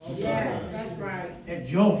Yeah, that's right. That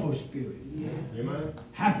joyful spirit. Yeah. Amen.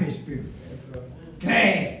 Happy spirit.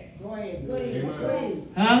 Glad. Go ahead. Go ahead.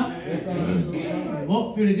 Huh?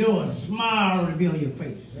 Walk through the door, a smile will be on your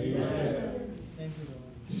face. Amen.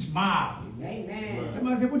 Smile. Amen.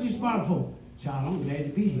 Somebody said, what you smiling for? Child, I'm glad to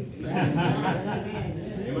be here.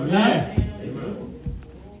 Amen.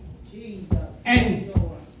 Jesus. And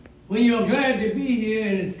when you're glad to be here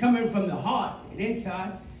and it's coming from the heart and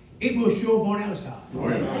inside, it will show up on the outside.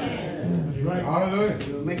 Amen. That's right. Hallelujah. It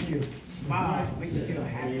will make you smile, make you feel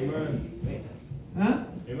happy. Amen. Huh?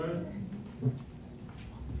 Amen.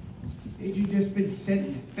 Ain't you just been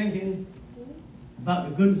sitting thinking about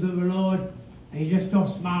the goodness of the Lord and you just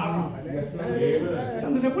start smiling? Amen.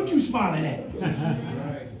 Somebody said, what you smiling at?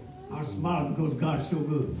 Right. I'm smiling because God's so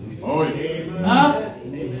good. Oh, yeah. Amen. Huh?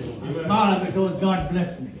 I'm smiling because God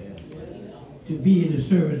blessed me to be in the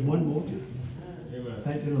service one more time. Amen.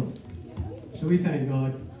 Thank the Lord. So we thank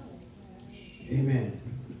God. Amen.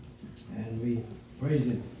 And we praise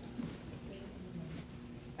Him.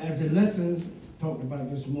 As the lesson talked about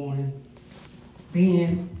this morning,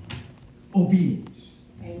 being obedient.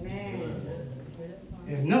 Amen.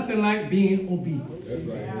 There's nothing like being obedient. That's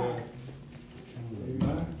right.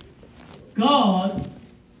 Amen. God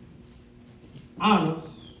honors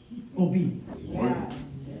obedience. Yeah.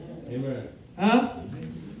 Amen. Huh?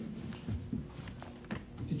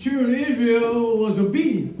 The children of Israel was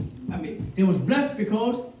obedient. I mean, they was blessed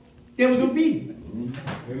because they was obedient.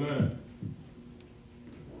 Amen.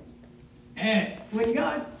 And when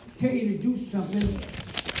God tell you to do something,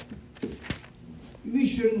 we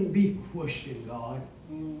shouldn't be questioning God.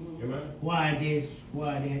 Amen. Why this?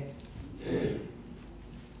 Why that?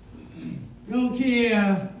 Don't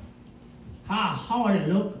care how hard it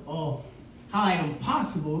look or how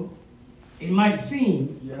impossible it might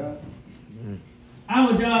seem. Yeah.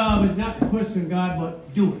 Our job is not to question God,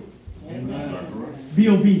 but do it. Amen. Be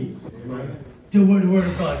obedient Amen. to what the Word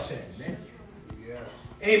of God says.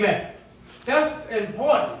 Amen. That's the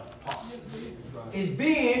important part. Is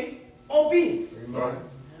being obedient. Amen.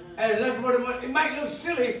 And that's what it might look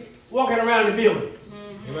silly walking around the building.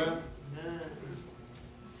 Amen.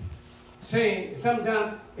 Saying,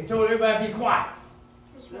 sometimes they told everybody be quiet.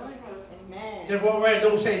 Amen. Just walk around and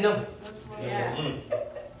don't say nothing. Yeah.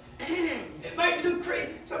 It might look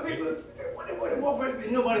crazy. Some people say, what they walk around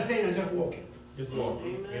and nobody saying nothing, just walking. Just walk.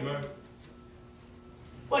 Amen.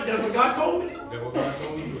 But that's what God told me to do. That's what God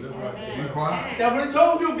told me to do. That's right. Be Amen. quiet. That's what He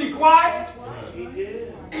told me to do, be quiet.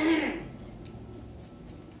 Amen.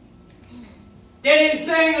 They didn't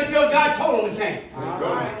sing until God told them to sing. Just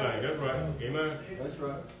go and sing. That's right. Amen. That's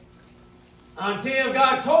right. Until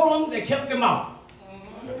God told them, they kept their mouth.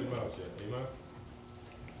 Kept the mouth shut. Amen.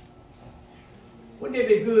 Wouldn't it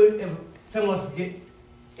be good if some of us get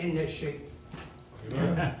in that shape?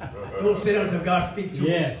 Amen. Don't sit until God speaks to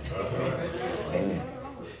us.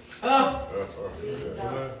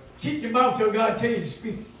 Amen. Keep your mouth till God tells you to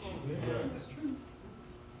speak. Amen.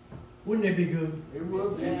 Wouldn't it be good? It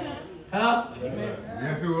will be. Huh?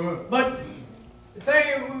 Yes, it will. But the thing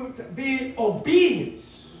is, being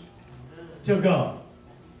obedience to God,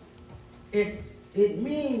 it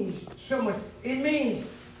means so much. It means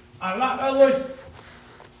a lot. In other words,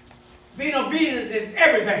 being obedient is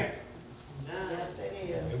everything. Yes, it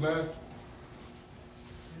is. Amen.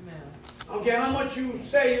 I don't care how much you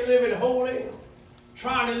say you live it holy,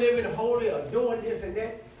 trying to live it holy, or doing this and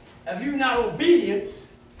that. If you're not obedient,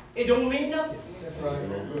 it don't mean nothing. That's right.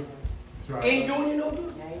 That's right. Ain't doing you no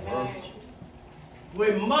good. Amen.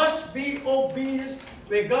 We must be obedient,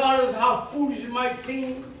 regardless of how foolish it might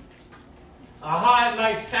seem, or how it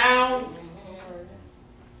might sound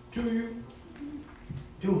to you.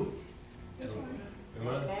 Do it.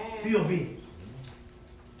 Amen. Be obedient.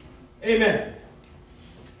 Amen.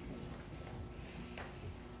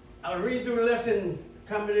 I was reading through the lesson,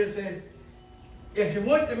 coming and said, if you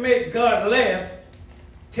want to make God laugh,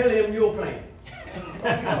 tell Him your plan.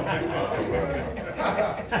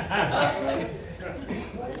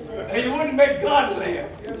 And you want to make God laugh,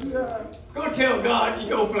 go tell God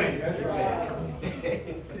your plan.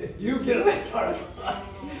 You get a laugh out of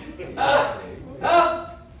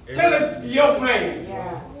God. Tell Him your plan.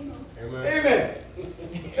 Yeah. Amen. Amen.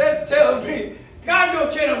 Let's tell me, God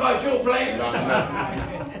don't care about your plan.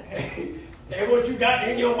 And what you got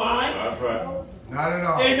in your mind. That's right. Not at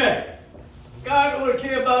all. Amen. God don't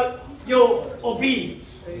care about your obedience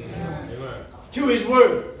Amen. to His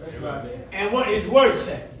word Amen. and what His word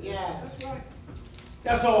said. Yeah.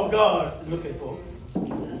 That's all God's looking for.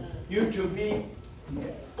 You to be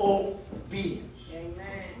obedient.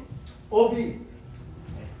 Amen. Obedient.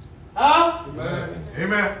 Huh? Amen.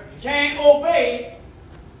 Amen. You can't obey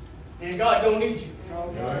And God don't need you.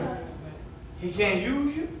 Amen. He can't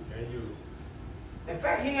use you. Can't use. In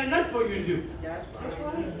fact, he ain't got nothing for you to do. That's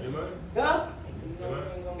right. Amen. Huh? Amen.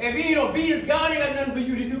 If he ain't obedient to God, he ain't got nothing for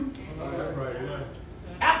you to do. That's right. Amen.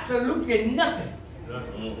 Absolutely nothing.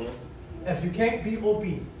 Nothing. If you can't be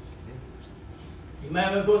obedient. You might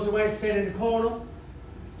as well go somewhere and sit in the corner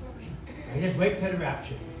and just wait till the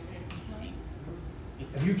rapture.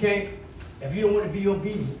 If you don't want to be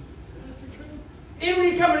obedient. Even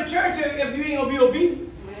when you come to church, if you ain't going to be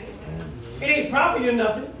obedient, it ain't profit you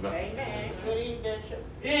nothing. Amen. Good evening, Bishop.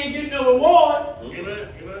 You ain't getting no reward. Amen.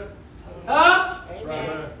 Amen. Huh?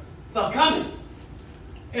 Amen. For coming.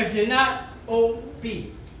 If you're not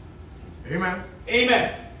obedient. Amen.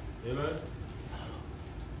 Amen. Amen.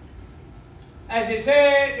 As he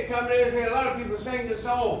said, the commentator said, a lot of people sing the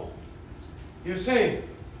song. You sing.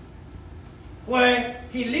 Where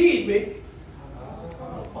he lead me,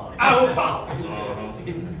 I will follow.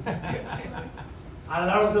 A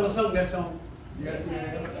lot of us sung that song.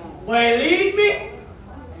 Where he lead me,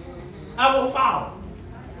 I will follow.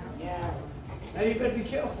 Yeah. Now you better be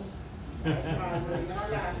careful.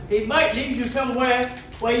 That's right. He might lead you somewhere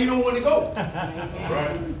where you don't want to go.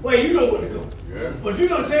 Right. Where you don't want to go. Yeah. But you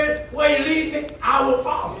don't say, where you lead me, I will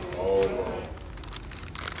follow. Oh,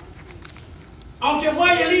 I don't care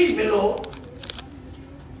where you lead me, Lord.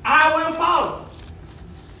 I will follow.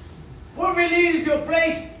 What if it leads to a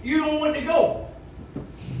place you don't want to go?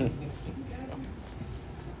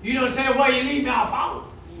 You don't say, where you lead me, I'll follow.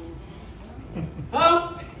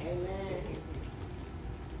 Huh? Amen.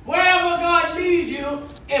 Wherever God leads you,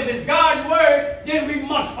 if it's God's word, then we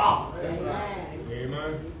must follow. Amen.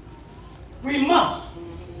 Amen. We must.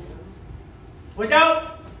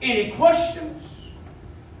 Without any questions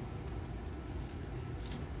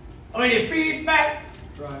or any feedback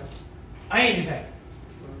or anything.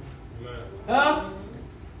 Amen. Huh?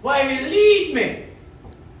 Where he lead me,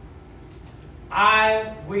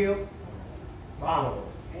 I will follow.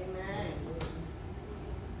 Amen.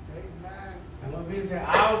 And when people say,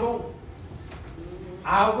 I'll go.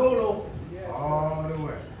 I'll go, Lord. All the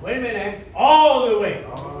way. Wait a minute. All the way.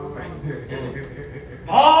 All the way.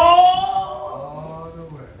 All All the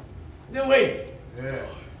way. the way. Yeah.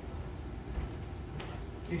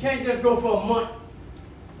 You can't just go for a month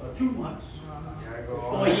or 2 months Gotta go or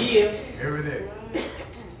all a year every day.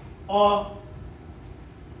 or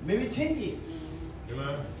maybe 10 years,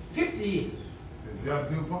 Amen. 50 years. The death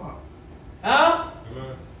do part. Huh?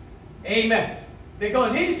 Amen. Amen.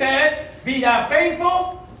 Because he said, be thou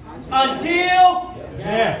faithful until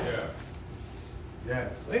death. Yeah. Yeah.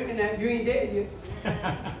 Wait a minute, you ain't dead yet.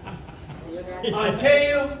 You got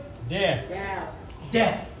Until Death. yeah.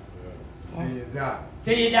 death. Till you die.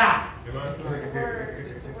 Till you die. Amen. It's a word.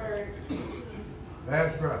 It's a word.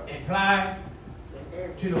 That's right. Apply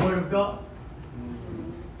to the word of God.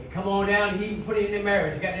 And come on down, he even put it in the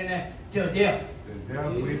marriage. You got in there till death. The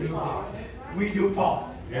death we do part. We do part.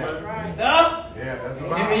 Yeah. Right. Huh? Yeah, that's a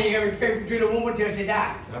That means vow. you gotta be faithful to the woman till she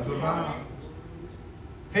dies. That's a vow.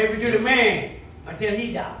 Faithful to the man until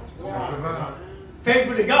he dies. That's a vow.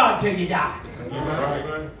 Faithful to God till you die. That's a vow.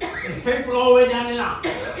 Amen. It's faithful all the way down the line.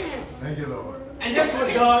 Thank you, Lord. And that's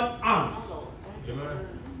what God honors. Amen.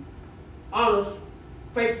 Honors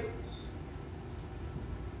faithfulness.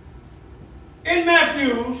 In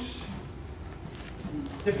Matthew's,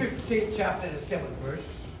 the 15th chapter, the 7th verse.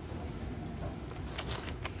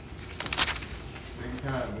 Take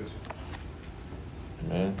your time, Bishop.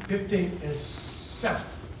 Amen. 15 and 7.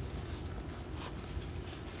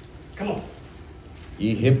 Come on.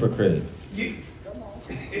 Ye hypocrites. You.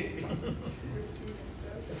 The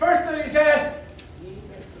first thing he says,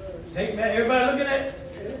 take man, everybody looking at it?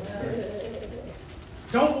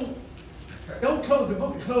 Don't close the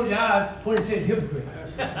book and close your eyes when it says hypocrite.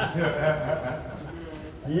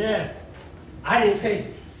 Yeah. I didn't say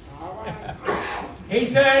it. All right.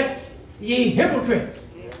 He said, ye hypocrites.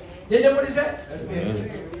 Didn't that what he said?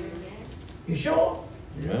 Amen. You sure?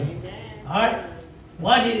 Amen. All right.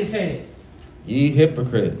 Why did he say that? Ye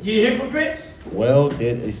hypocrites. Ye hypocrites? Well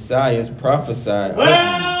did Esaias prophesy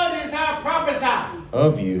Well, this is how I prophesy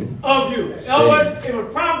of you. of you. In other words, it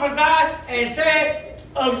was prophesied and said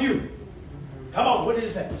of you. Come on, what did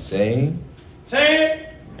it say? Saying,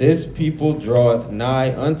 Say, this people draweth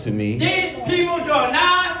nigh unto me these people draw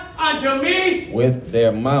nigh unto me with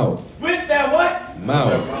their mouth. with their what?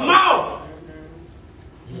 Mouth. Mouth.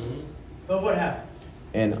 But what happened?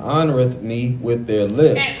 And honoreth me with their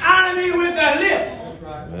lips. And honor me with their lips.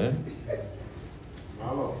 Amen.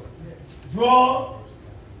 My Lord. Draw.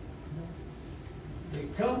 They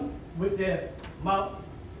come with their mouth.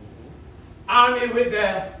 Honor me with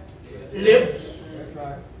their lips.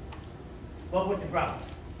 What was the problem?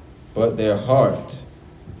 But their heart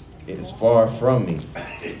is far from me.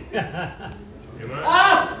 Amen.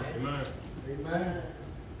 Ah! Amen. Amen.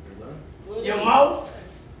 Amen. Your mouth,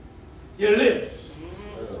 your lips.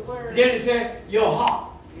 The word. Then it said your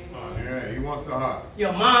heart. Yeah, he wants the heart.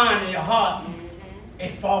 Your mind and your heart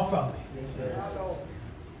is far from me.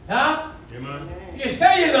 Huh? Amen. You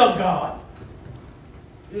say you love God.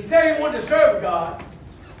 You say you want to serve God.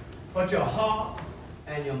 But your heart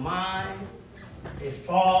and your mind is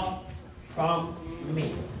far from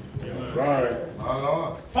me. Amen. Right. My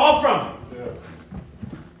Lord. Far from me.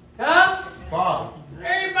 Yeah. Huh? Father.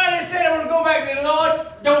 Everybody said I want to go back to the Lord.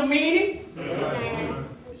 Don't mean it. Amen.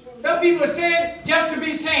 Some people said just to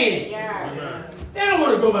be saying it. Yeah. Amen. They don't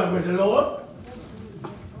want to go back with the Lord.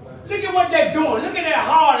 Look at what they're doing. Look at their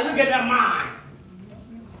heart and look at their mind.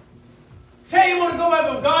 Say you want to go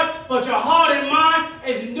back with God, but your heart and mind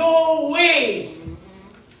is no way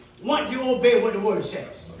want you obey what the Word says.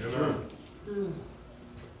 Amen.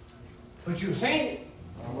 But you're saying it.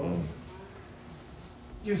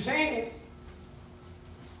 You're saying it.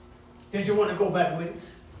 That you want to go back with it.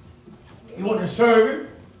 You want to serve Him.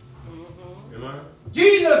 Amen.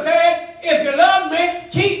 Jesus said, if you love me,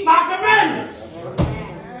 keep my commandments.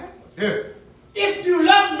 Yeah. If you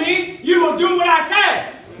love me, you will do what I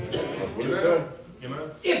say. What he said?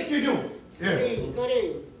 Amen. If you do it. Yeah.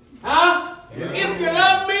 Good. Huh? If you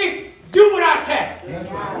love me, do what I say.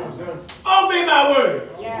 Obey my word.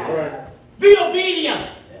 Yeah. Right. Be obedient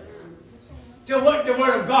to what the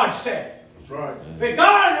word of God said. That's right.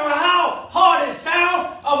 Regardless of how hard it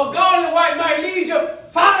sounds, or regardless of what it might lead you,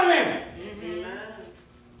 follow Him.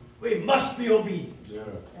 We must be obedient Yeah.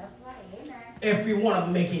 if we want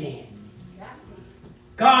to make it in.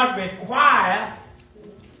 God requires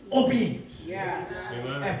obedience. Yeah.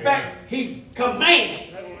 Amen. In fact, He commanded.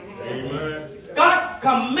 Amen. God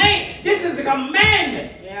command. This is a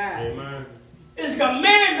commandment. Yeah. Amen. It's a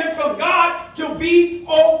commandment from God to be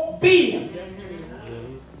obedient.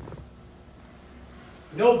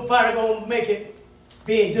 Nobody gonna make it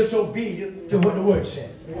being disobedient to what the word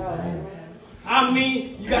says. I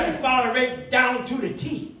mean, you got to follow right down to the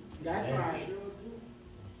teeth. That's right.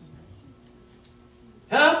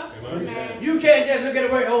 Huh? Amen. You can't just look at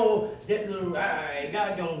the word, oh, that little,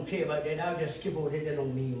 God don't care about that. I'll just skip over that. That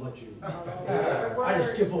don't mean much. I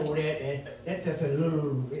just skip over that. And that's just a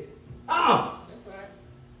little bit.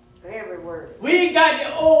 Every word. We got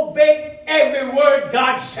to obey every word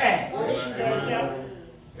God says.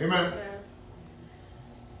 Amen.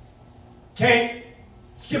 Can't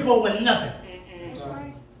skip over nothing.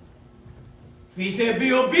 He said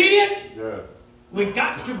be obedient. Yes. We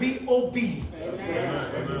got to be obedient.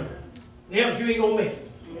 Amen. Else you ain't going to make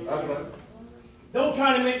it. That's right. Don't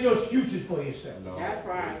try to make no excuses for yourself. That's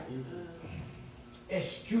right.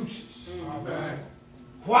 Excuses. Amen.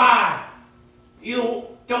 Why you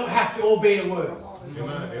don't have to obey the word.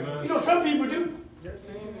 Amen. You know, some people do.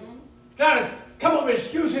 Try to come up with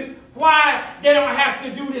excuses why they don't have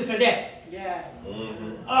to do this or that. Yeah.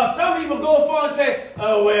 Some people go far and say,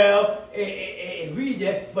 oh, well, read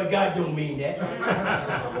that, but God don't mean that.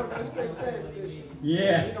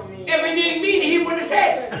 Yeah. If he didn't mean it, he wouldn't have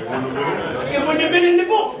said it. It wouldn't have been in the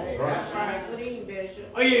book. That's right. Good evening,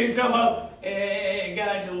 Bishop. Oh, you're talking about,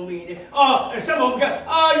 God don't mean it. Oh, and some of them go,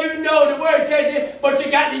 oh, you know the word said this, but you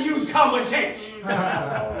got to use common sense.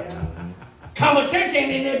 Common sense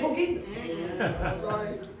ain't in that book either.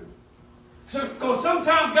 Because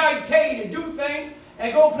sometimes God tell you to do things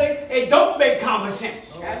and go play, it don't make common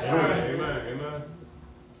sense. That's right. Amen.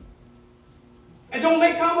 It don't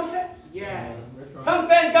make common sense. Yeah. Some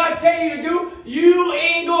things God tell you to do, you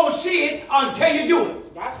ain't going to see it until you do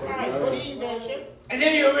it. That's right. Good evening, Bishop. And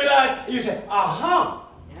then you realize, you say, uh-huh,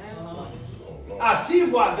 Yes. I see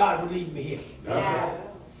why God would lead me here. Yes.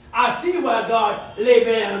 I see why God laid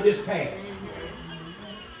me down this path.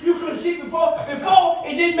 You couldn't see before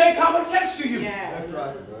it didn't make common sense to you. Yeah.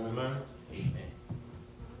 Amen.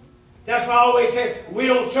 That's why I always say, we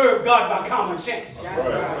don't serve God by common sense. That's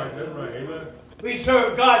right. That's right. Amen. We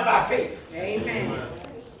serve God by faith. Amen.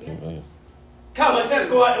 Amen. Common sense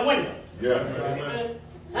go out the window. Yeah. Amen.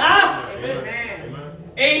 Huh? Amen.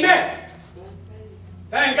 Amen.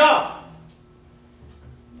 Thank God.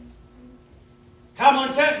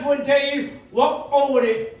 Common sense wouldn't tell you walk over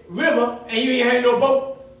the river and you ain't had no boat.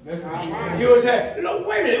 You would say, look,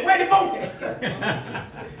 wait a minute, where the boat?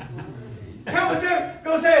 Common sense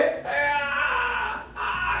gonna say,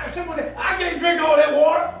 someone say, I can't drink all that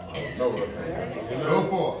water. No, go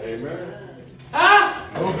for it. Amen. Huh?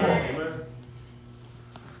 Go for it. Amen.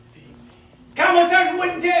 Common sense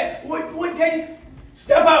wouldn't tell you,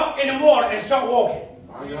 step out in the water and start walking.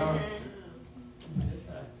 My God.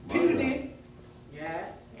 Peter did.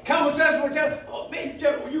 Yes. Common sense will tell, oh man,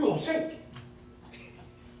 you're going to sink.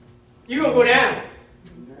 You're going to go down.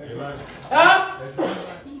 Amen. Huh?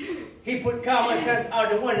 He put common sense out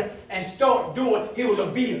the window and started doing, he was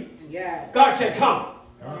obedient. Yes. God said, come.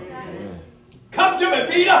 Come to me,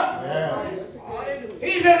 Peter. Hallelujah.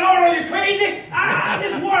 He said, Lord, are you crazy?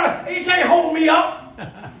 This water, he can't hold me up. No,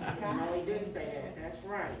 he didn't say that. That's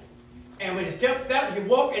right. And when he stepped out, he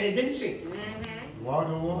walked and it didn't sink. You walked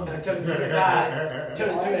on water. Until he took his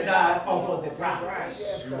eyes off of the prize.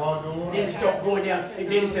 You walked on water. Then he started going down, and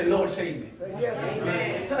then he said, Lord, save me.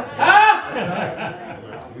 Amen. Huh?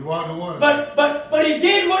 You walked on water. But he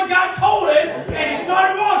did what God told him, and he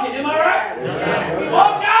started walking. Am I right? He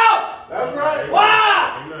walked out. That's right.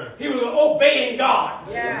 Why? Amen. He was obeying God.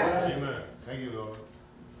 Yeah. Amen. Thank you, Lord.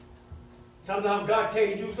 Sometimes God tell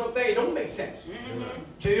you to do something, it don't make sense.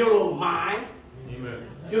 To your little mind, Amen.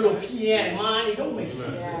 your little piano mind, it don't make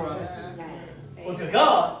sense. Amen. But to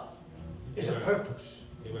God, it's a purpose.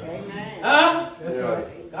 Amen. Amen. Huh? That's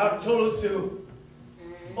right. God told us to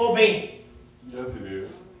obey. Yes, it is.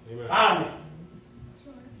 Amen. Follow me.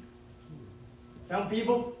 Some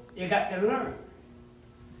people, you got to learn.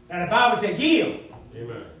 Now the Bible said, give.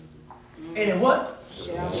 Amen. And it what?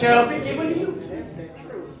 Shall be given to you. That's the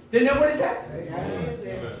truth. Didn't know what it said?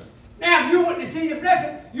 Amen. Now if you want to see your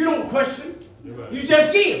blessing, you don't question. Amen. You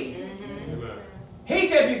just give. Amen. He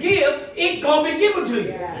said if you give, it's going to be given to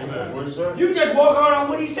you. Amen. What you say? You just walk on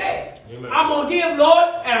what he said. Amen. I'm going to give,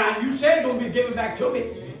 Lord, and you said it's going to be given back to me.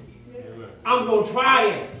 Amen. I'm going to try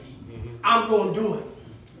it. I'm going to do it.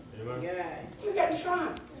 Amen. Yeah. You got to try.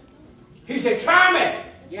 He said, try me.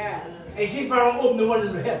 Yeah. And see if I don't open the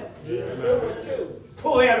windows of heaven. He will do it too.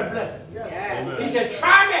 Pour out a blessing. Yeah. He said,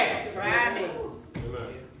 try me. Try me. Amen.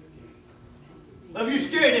 If you're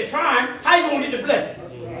scared to try him, how you going to get the blessing?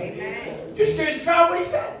 Amen. You're scared to try what he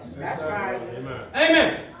said. That's right. Amen.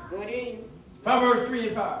 Amen. Good evening. Proverbs 3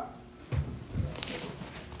 and 5.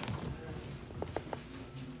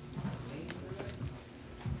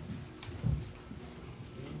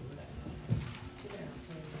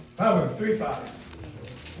 Proverbs 3:5.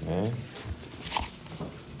 Man.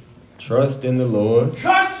 Trust in the Lord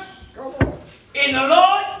Trust in the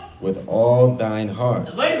Lord. with all thine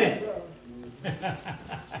heart. Wait a minute.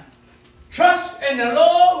 Trust in the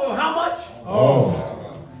Lord with how much?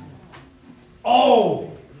 Oh.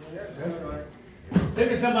 Oh.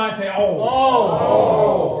 Look at somebody say, oh.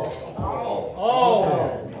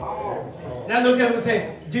 Oh. Now look at him and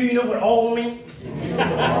say, do you know what all means?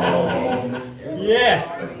 Yeah.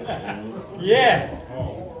 Yeah.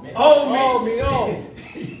 All means.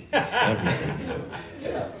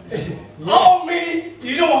 All means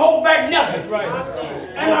you don't hold back nothing. Right.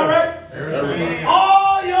 Am I right? Everything.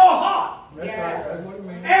 All your heart. Yeah.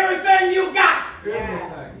 Everything you got.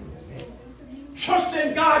 Yeah. Trust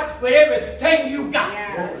in God with everything you got.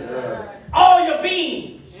 Yeah. All your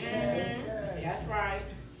being. That's right.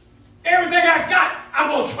 Everything I got, I'm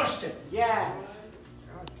going to trust Him. Yeah.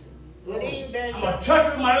 Good evening, I'm going Bishop. to trust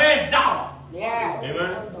Him with my last dollar. Yeah.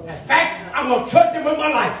 Amen. In fact, I'm going to trust Him with my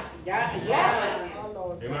life. Yeah. Yeah.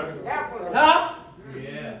 Amen. Definitely. Huh?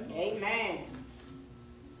 Amen.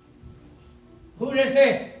 Who they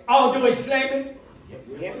say, all do is slave me?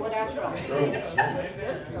 Get what I trust.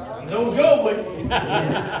 No Job wouldn't.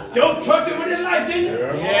 Job trusted with his life, didn't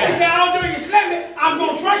he? Yeah. He said, all do is slave me. I'm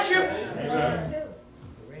going to trust you. Amen.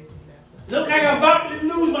 Look like I'm about to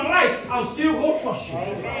lose my life. I'm still going to trust you.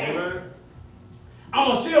 Amen. Amen. I'm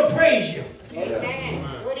going to still praise you.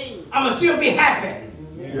 Amen. Good evening. I'm going to still be happy.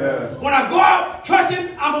 Yeah. When I go out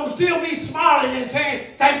trusting, I'm going to still be smiling and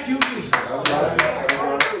saying, thank you, Jesus.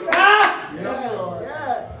 Huh?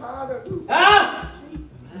 Huh?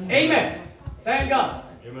 Amen. Thank God.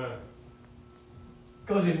 Amen.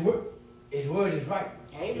 Because his word is right.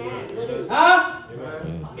 Amen. Good evening. Huh?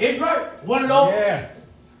 Amen. It's right. One Lord, Yes.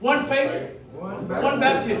 one faith, one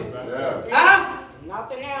baptism. Yeah. Huh?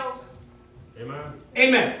 Nothing else. Amen.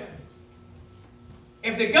 Amen.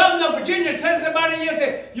 If the governor of Virginia sends somebody here and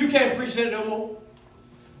say, you can't preach that no more.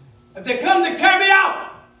 If they come to carry me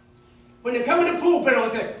out, when they come in the pulpit, I'll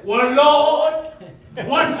say, one Lord,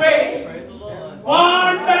 one faith,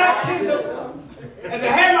 one baptism. If they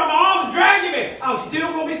have my arms dragging me, I'm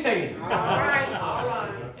still going to be singing. All right. All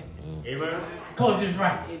right. Amen. Because it's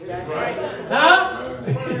right. That's right. Huh?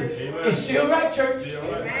 Amen. It's still right, church. Still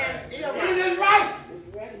right. Amen. Still It right. is right.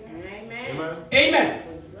 Amen. Amen. Amen.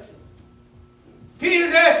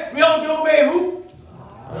 Peter said, we ought to obey who?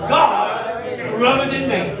 God, rather than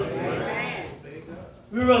man. Amen.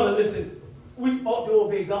 We rather listen. We ought to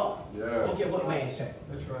obey God. Yeah. Don't care what man said.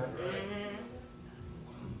 That's right.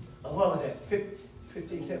 What was that?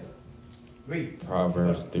 57. Read.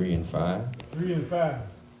 Proverbs 3 and 5. 3 and 5.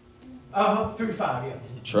 3, 5, yeah.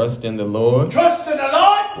 Trust in the Lord Trust in the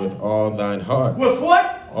Lord with all thine heart. with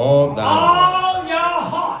what? All thine heart. All your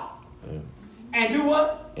heart. And do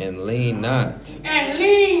what? And lean not And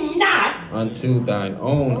lean not. unto thine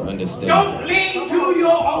own understanding. Don't lean to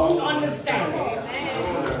your own understanding.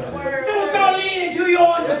 Don't lean into your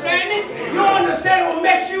understanding. Your understanding will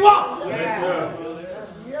mess you up.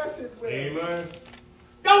 Yes, it will. Amen.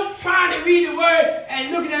 Don't try to read the word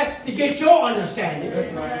and look at it to get your understanding.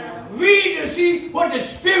 Read to see what the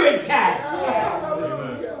Spirit says.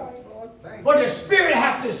 Hallelujah. Lord, thank What the Spirit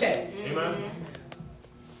has to say. Amen.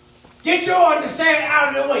 Get your understanding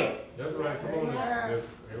out of the way. That's right. Come on. Yes.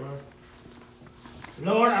 Amen.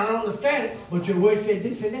 Lord, I don't understand it, but your word said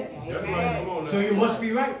this and that. That's right. Come on. So you must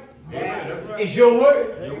be right. Amen. That's right. It's your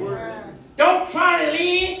word. Your word. Don't try to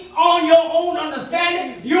lean on your own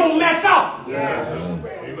understanding. You'll mess up. Yes.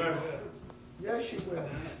 Amen. Yes, you will.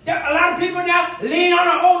 A lot of people now lean on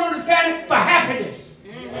their own understanding for happiness.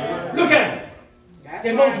 Look at them.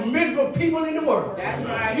 They're the most miserable people in the world. That's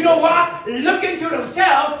right. You know why? Looking to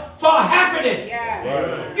themselves for happiness. Yeah.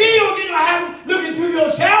 Right. You don't get no happiness looking to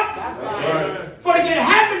yourself. That's right. Right. For to get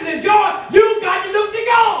happiness and joy, you got to look to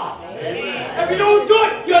God. Amen. If you don't do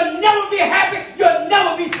it, you'll never be happy. You'll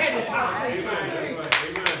never be satisfied. Amen. That's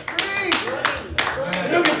right.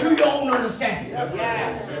 Amen. Looking to your own understanding. That's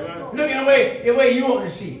right. Amen. Looking the way you want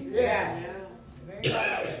to see it. Yeah.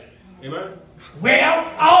 Amen. Well,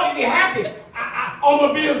 I ought to be happy. All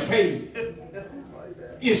my bills paid.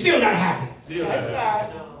 You're still not happy. Still That's not.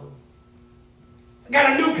 right. I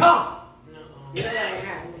got a new car. Still ain't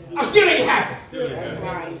happy. I still ain't happy. Still That's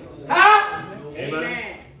not. right. Huh?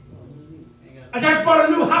 Amen. I just bought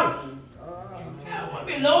a new house.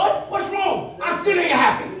 Lord, what's wrong? I still ain't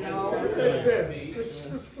happy.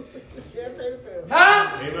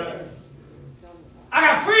 Huh? Amen. I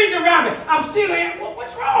got friends around me. I'm still ain't.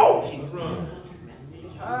 What's wrong? What's wrong?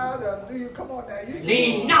 How do you come on now? You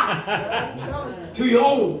Lean not to your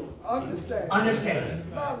own understand. understanding.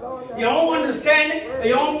 No, Lord, Your own understanding,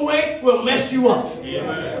 your own way will mess you up.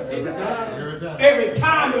 Amen. Every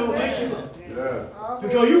time it will mess you up. Yes.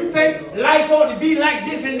 Because you think life ought to be like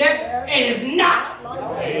this and that, and it's not.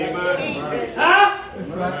 Amen. Huh?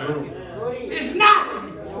 Amen. It's not.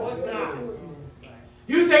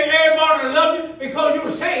 You think everybody will love you because you're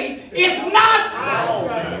saved. It's not.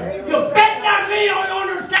 You better not lean on your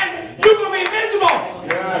understanding. You're going to be miserable.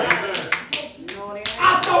 Amen.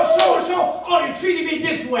 I thought so-and-so ought to treat me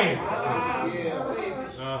this way. Uh-huh.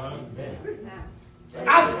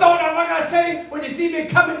 I thought, like I say, when they see me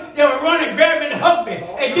coming, they would run and grab me and hug me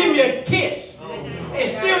and give me a kiss. And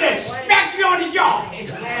still they smack you on the jaw.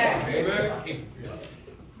 Amen.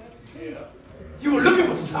 You were looking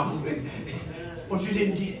for something, but you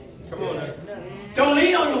didn't get it. Come on now. Don't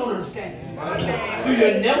lean on your own understanding.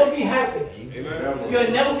 You'll never be happy. Amen.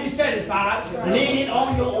 You'll never be satisfied leaning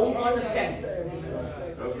on your own understanding.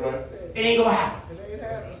 That's right. It ain't going to happen.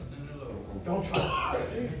 Don't try.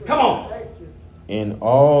 Come on. In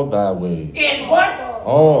all thy ways. In what?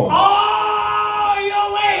 All. All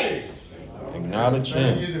your ways. Acknowledge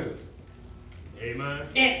him. Amen.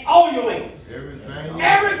 In all your ways.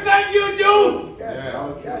 Everything you do,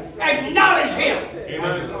 acknowledge him.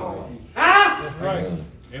 Amen. Huh? Right.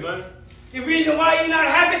 Amen. The reason why you're not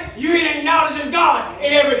happy, you ain't acknowledging God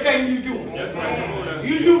in everything you do. That's right. Come on now.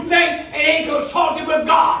 You do things and ain't consulted with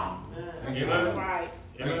God. Amen. Right.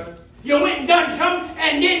 Amen. You went and done something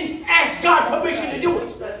and didn't ask God permission to do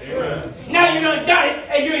it. Amen. Now you done done it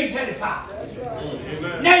and you ain't satisfied.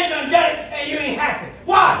 Amen. Now you done done it and you ain't happy.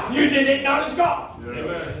 Why? You didn't acknowledge God.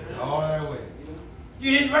 Amen. All that way.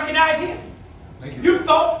 You didn't recognize him. You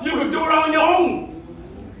thought you could do it on your own.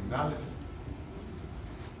 Acknowledge.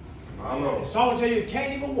 The song says you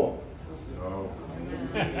can't even walk. No.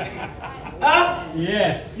 Huh?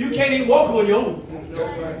 Yeah. You can't even walk on your own.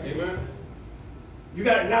 That's right. Amen. You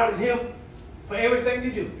got to acknowledge him for everything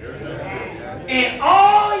you do. Amen. In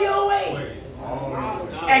all your ways.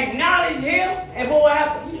 Acknowledge him and what will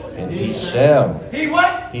happen? And he shall. He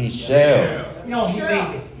what? He shall. No, he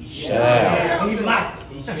maybe. Shall. He might.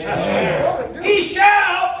 He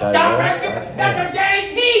shall direct you. That's a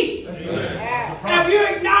guarantee. And if you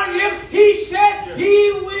acknowledge him, he said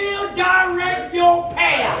he will direct your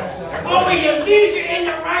path. Oh, he'll lead you in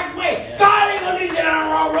the right way. God ain't going to lead you down the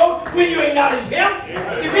wrong road when you acknowledge him.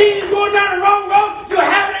 The reason you're going down the wrong road, you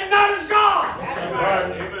haven't acknowledged God.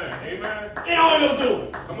 Amen. Amen. In all you're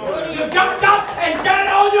doing. Come on. You jumped up and done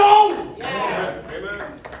it on your own.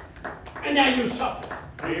 Amen. And now you suffer.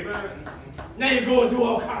 Amen. Now you're going through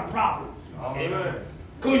all kind of problems. Amen.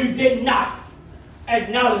 Because you did not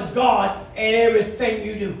acknowledge God in everything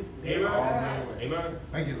you do. Amen. Amen.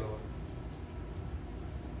 Thank you, Lord.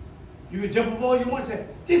 You can jump up all you want and say,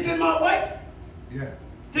 this is my wife. Yeah.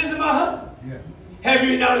 This is my husband. Yeah. Have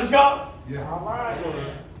you acknowledged God? Yeah. All right.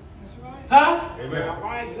 That's right. Huh? Amen. All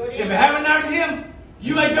right. Good If you evening. haven't acknowledged Him,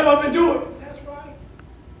 you might jump up and do it. That's right.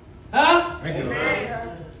 Huh? Thank you, Lord.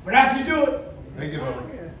 Amen. But after you do it, Thank you, Lord.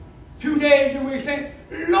 few days you will say,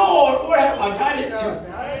 Lord, what have I got into?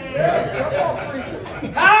 Yeah, come on,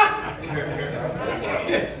 preacher. Huh?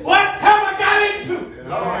 What have I got into?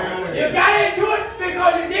 You got into it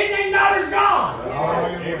because you didn't acknowledge God.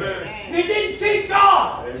 Amen. You didn't seek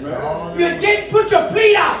God. Amen. You didn't put your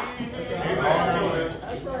feet out. Amen.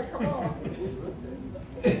 That's right, come on.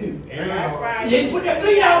 That's right. You didn't put your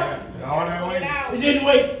feet out. All that Get way. out. You didn't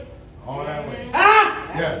wait. All that way.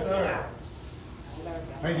 Huh? Yes.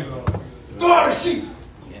 Thank you, Lord. Go out the sheep.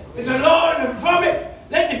 It's the Lord and from it.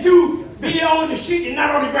 Let the dew be on the sheet and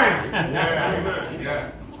not on the ground. Yeah.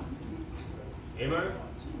 Yeah. Amen.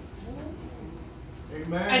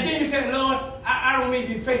 And then you say, Lord, I don't mean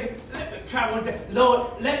to be faithful. Let me try one time.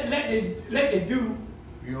 Lord, let the dew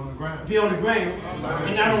Be on the ground. be on the ground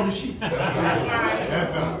and not on the sheet.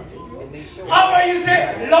 That's up. Or you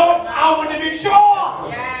say, Lord, I want to be sure.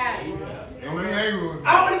 Yes. Don't be angry with me.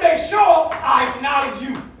 I want to make sure I acknowledge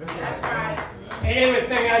you That's right. in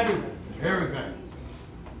everything I do. Everything.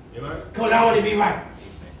 Amen. Because I want to be right.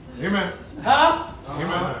 Amen. Huh?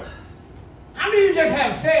 Amen. How many of you just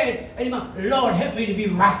have said, Amen, Lord, help me to be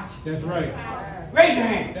right? That's right. Raise your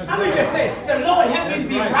hand. How many just say, Lord, help me to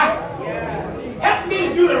be right? Help me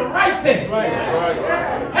to do the right thing.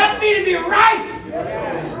 Help me to be right.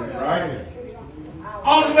 Right.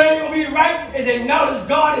 Only way you'll be right is acknowledge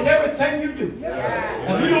God in everything you do.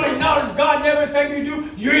 If you don't acknowledge God in everything you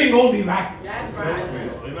do, you ain't going to be right. That's right.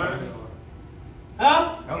 Amen.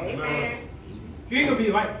 Huh? Amen. You ain't going to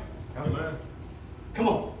be right. Amen. Come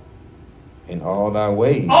on. In all thy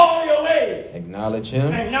ways All your ways. acknowledge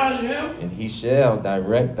him, Acknowledge Him. and he shall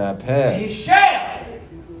direct thy And path. He shall.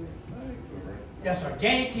 That's a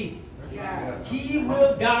guarantee. Yeah. He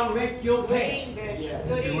will direct your Good path. evening, Bishop. Yes,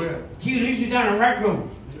 Good you evening. will. He leads you down the right road.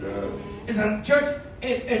 It's a church.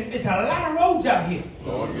 It's a lot of roads out here.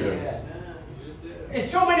 Oh, yes. There's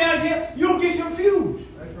so many out here, you'll get confused.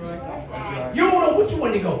 That's right. That's right. You don't know which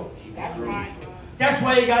one to go. That's right. That's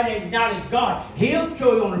why you got to acknowledge God. He'll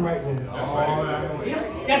show you on the right road. All that way.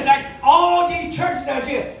 That's like all these churches out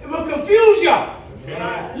here. It will confuse you.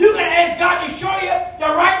 Amen. You gotta ask God to show you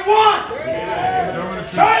the right one. Show me the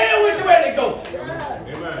Show truth. you which way to go.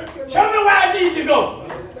 Amen. Show me where I need to go.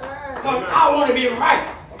 Because I want to be right.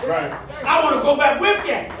 Right. I want to go back with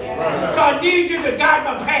you. So I need you to guide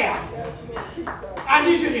my path. I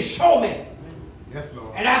need you to show me. Yes,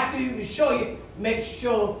 Lord. And after you to show you, make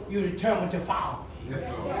sure you determine to follow. Yes,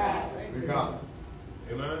 Lord. Regardless.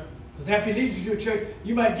 Amen. Because after you lead you to a church,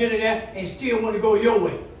 you might get in there and still want to go your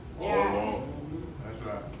way. Yeah. That's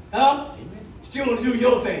right. Huh? Still want to do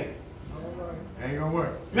your thing. Ain't gonna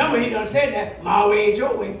work. Remember, he done said that, my way ain't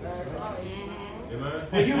your way. Amen.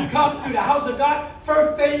 When you come to the house of God,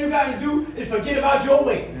 first thing you got to do is forget about your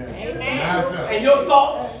way. Yeah. Amen. That's up. And your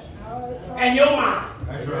thoughts and your mind.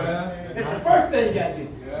 That's right. That's the first thing you got to do.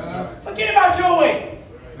 That's right. Forget about your way.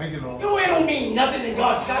 Thank you, Lord. Your way don't mean nothing in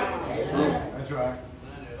God's sight. That's right.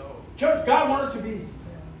 Church, God wants us to be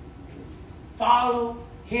follow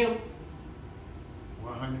Him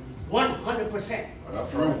 100%. 100%.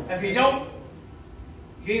 That's right. If you don't,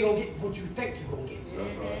 you ain't gonna get what you think you're gonna get.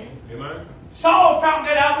 That's right. Amen. Saul found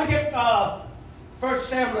that out. Look at 1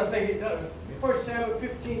 Samuel, I think. 1 Samuel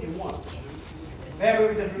 15:1. Bear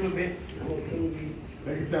with us just a little bit.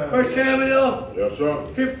 Take your time. 1 Samuel Yes, sir.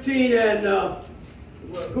 15 and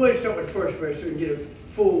go ahead and start with the first verse so you can get a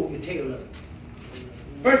full detail of it.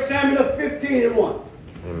 1 Samuel 15:1.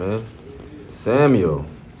 Amen. Samuel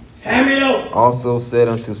Samuel also said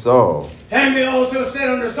unto Saul, also said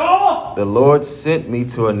unto Saul, the Lord sent me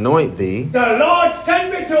to anoint thee the Lord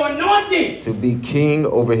sent me to anoint thee. to be king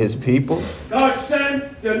over his people, God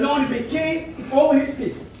sent the anointed to be king over his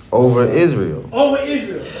people, over Israel. over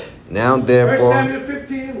Israel. Now 1 therefore, Samuel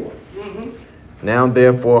 15:1. now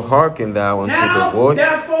therefore hearken thou unto the Now, voice.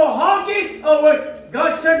 therefore, hearken over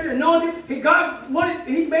God sent you anointed.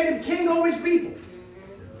 He made him king over his people.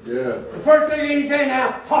 Yeah. The first thing he said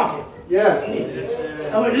now, hearken. Yes.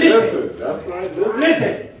 Listen. That's right.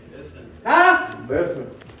 Listen. Huh?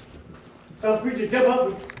 Listen. Some preacher jump up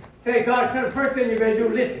and say, God said the first thing you better do,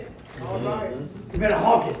 listen. All right. You better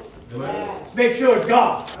hearken. Amen. Make sure it's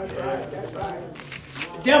God. That's right. That's right.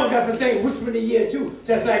 The devil got some things whispering in your ear too,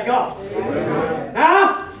 just like God.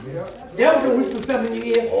 Huh? Devil can whisper something in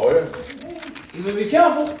your ear. Oh, yeah. You better be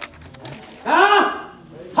careful. Huh?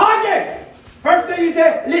 Hearken. First thing he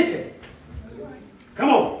said, listen. Come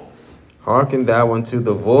on. Hearken thou unto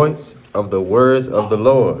the voice of the words of the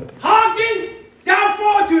Lord. Hearken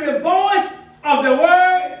therefore to the voice of the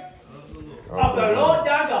word of the Lord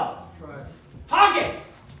thy God. Hearken.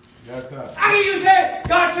 Yes, sir. How can you say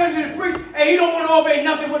God says you to preach and you don't want to obey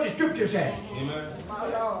nothing what the scripture says? Amen. My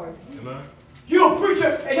Lord. Amen. You're a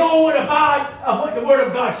preacher and don't want to abide of what the word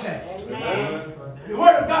of God says. Amen. The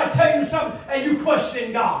word of God tell you something and you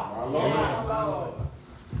question God. My Lord. My Lord.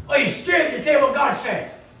 Or you're scared to say what God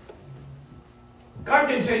said. God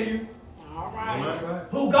didn't send you. All right. Amen.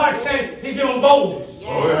 Who God sent, he give him boldness.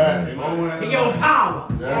 Oh, yeah. Amen. He give him power.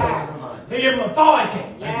 Yeah. He give him authority.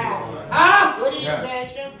 Yeah. Huh? Good evening, Yeah.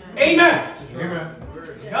 Bishop. Amen. Amen.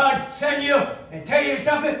 God send you and tell you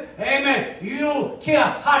something. Amen. You don't care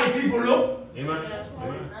how the people look. Amen.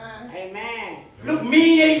 Amen. Look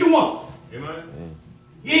mean as you want. Amen.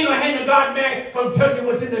 You ain't gonna handle God man from telling you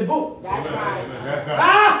what's in the book. That's right. Yes, sir.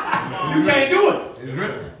 Huh? You can't do it. It's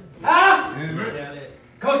written. Huh? It is written.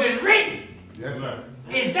 Because it's written. Yes, sir.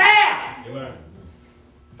 It's there. Amen.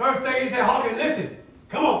 First thing he said, Hawkins, listen.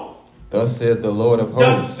 Come on. Thus said the Lord of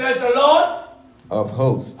Thus hosts. said the Lord Of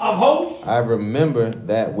hosts. of hosts. I remember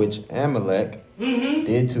that which Amalek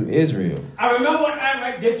did to Israel, I remember what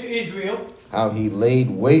Amalek did to Israel. how he laid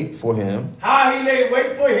wait for him How he laid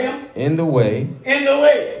wait for him in the way in the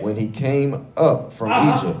way. when he came up from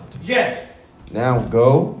Egypt. Yes. Now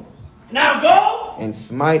go Now go. and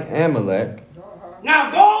smite Amalek, Now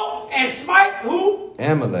go and smite who?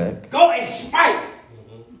 Amalek, Go and smite.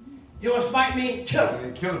 You know what smite mean? Kill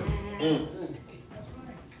him. They kill him.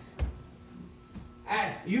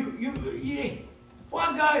 And you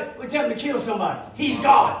why God would tell him to kill somebody? He's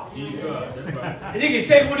God. He's God. That's right. And he can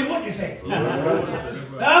say what he wants to say.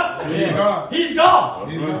 Huh? He's God. He's God.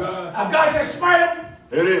 He's God. If God says smite him,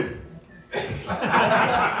 Hit him.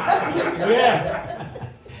 yeah.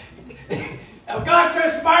 If God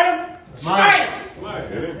says smite him, smite him.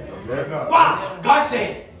 Hit him. Yes, sir. Why? God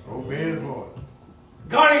said. Obey his voice.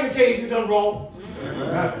 God ain't gonna tell you to do nothing wrong.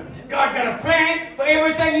 Nothing. God got a plan for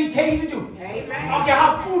everything he tell you to do. I Amen. don't care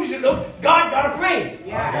how foolish it looks, God got a plan.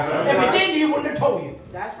 Yeah. If he didn't, he wouldn't have told you.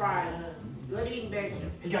 That's right. Good evening, Bishop.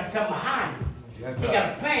 He got something behind him. Yes, He sir.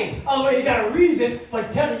 got a plan. Otherwise, he got a reason for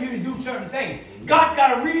telling you to do certain things. God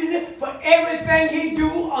got a reason for everything he do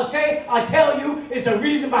or say or tell you. It's a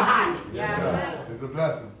reason behind it. Yes, sir. It's a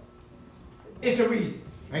blessing. It's a reason.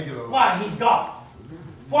 Thank you, Lord. Why? He's God.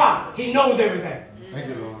 Why? He knows everything. Thank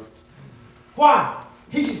you, Lord. Why?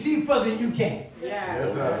 He can see further than you can. Yeah.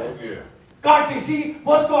 Yes, sir. Yeah. God can see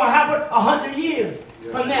what's going to happen 100 years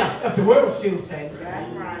from now if the world still stands.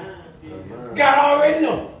 That's right. God already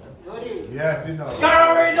knows. Good evening. Yes, he knows. God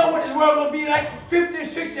already knows what this world will be like 50,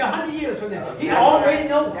 60, 100 years from now. He already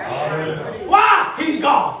knows. That's right. Why? He's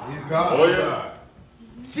God. He's God. Oh, yeah.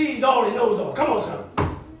 Sees all and knows all. Come on,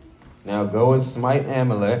 son. now go and smite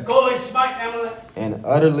Amalek, Go and smite Amalek. and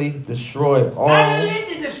utterly destroy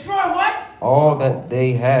Utterly to destroy what? all that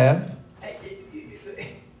they have,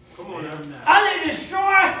 Come on now. Utterly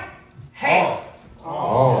destroy half.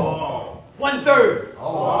 all.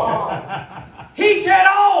 1/3. He said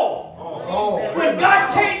all. When God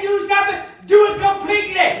tell you something, do it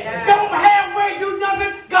completely. Don't halfway do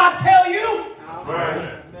nothing. God tell you.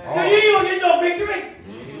 Right. No, you ain't gonna get no victory.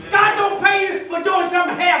 God don't pay you for doing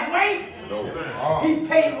something halfway. Amen. He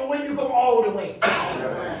pays for when you go all the way.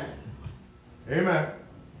 Amen.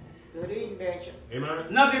 Good evening, Bishop. Amen.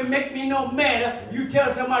 Nothing make me no madder. You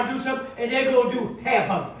tell somebody to do something and they go do half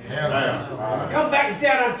of it. Yeah. Come back and say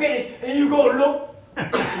I'm finished and you go look.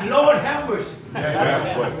 Lord have mercy.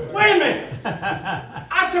 Wait a minute.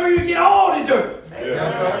 I told you to get all the dirt.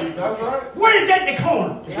 That's right. What is that in the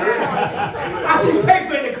corner? I see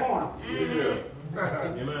paper in the corner.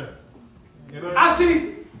 Amen. Amen. I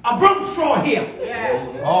see a broom straw here.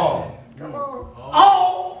 Yeah. Oh. Come on.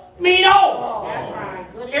 All mean all. That's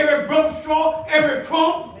right. Good evening. Every broom straw, every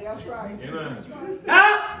crumb. That's right. Amen.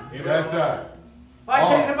 Huh? Yes, sir. If I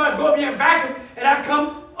tell somebody go up here and vacuum and I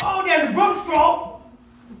come, oh, there's a broom straw.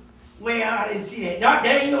 Well, I didn't see that. No, that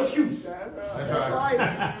ain't no excuse. That's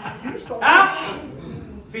right. You so Huh?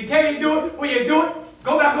 If he tell you to do it, when you do it,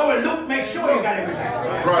 go back over and look, make sure you got everything.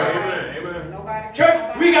 Right. Amen. Amen. Nobody.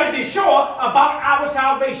 Church, we got to be sure about our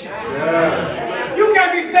salvation. You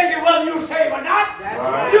can't be thinking whether you're saved or not. That's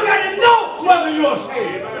right. You got to know whether you're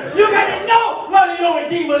saved. You got to know whether your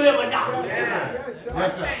Redeemer live or not. Yeah.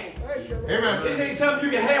 Yes, sir. Amen. This ain't something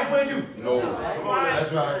you can halfway do. That's right.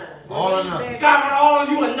 That's right. All or nothing. God want all of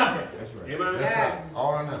you or nothing. Amen. Yes.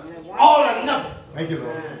 All or nothing. All or nothing. Thank you,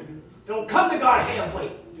 Lord. Don't come to God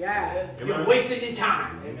halfway. Yeah. You're wasting your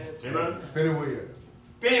time. Amen. Spinning wheel.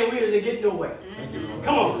 Spinning wheels and getting nowhere. Thank you, Lord.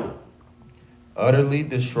 Come on. Utterly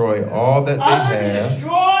destroy all that they Utterly have,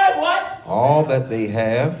 destroy what? all that they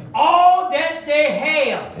have, All that they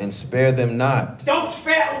have. and spare them not. Don't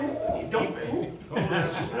spare. Don't.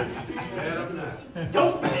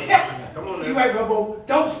 Don't spare. Come on You now. right, Robo.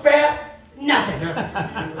 Don't spare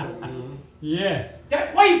nothing. Yes.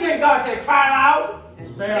 Why you think God said cry loud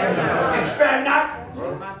and spare not?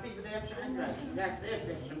 My people, they're trying to that's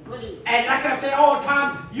it. Some good eating. And like I say all the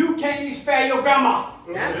time, you can't even spare your grandma.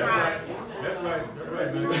 That's right. That's right. That's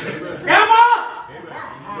right, man. Amen. Grandma! Amen.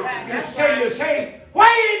 Yeah, You that's say, right. you say, why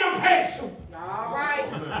you ain't no pantsuit? All right.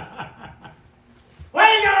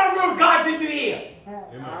 Why you got all little gods in your ear?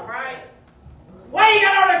 All right. Why you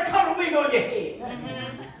got all that color wig on your head?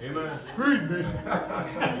 Amen. Preach, Bishop.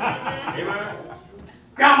 Amen.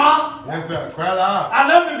 Grandma, Yes, sir. Cry loud. I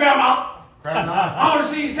love you, Grandma. Cry loud. I want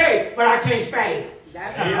to see you say, but I can't spare you.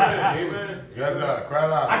 That's Amen. right. Amen. Yes, sir. Cry I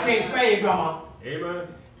loud. can't spare you, Grandma. Amen.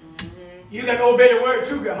 You got to obey the word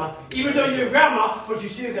too, Grandma. Even though you're grandma, but you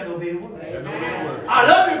still got to obey the word. That's the word. I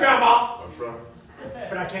love you, Grandma, That's right.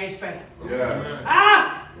 but I can't spare you. Yeah.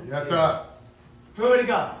 Ah! Yes, sir. Glory to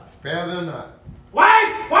God. Spare them not.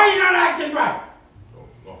 Why you not acting right?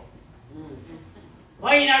 Oh,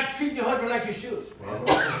 Why you not treating your husband like you should?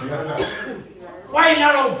 Yes, sir. Why you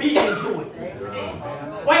not obedient to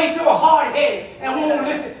him? Why you so hard-headed and won't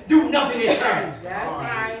listen, do nothing this time? That's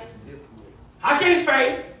right. I can't spare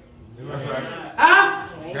you. That's right. Huh?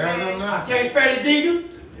 Spare them I not. can't spare the deacon.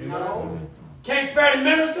 No. Can't spare the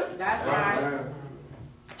minister. That's right.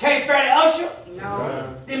 Can't spare the usher.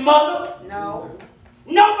 No. The mother. No.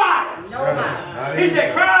 Nobody. Nobody. He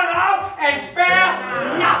said, cry out and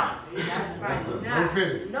spare not. That's right. No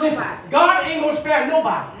pity. Listen, Nobody. God ain't going to spare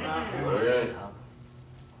nobody. yeah.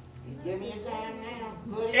 Give me a time now.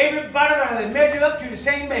 Good. Everybody has to measure up to the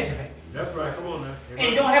same measurement. That's right. Come on now. And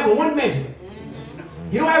you don't have a one measurement.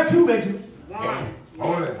 You don't have two measurements. One.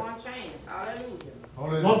 Hold it. One chance. Hallelujah.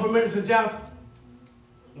 Hold it. One for Minister Johnson.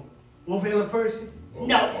 One for Ella Percy.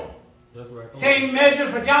 No. That's right. Come on. Same measure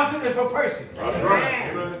for Johnson is for Percy. That's right.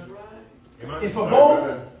 Amen. Amen. It's for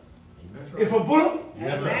Bo. It's for Bullock.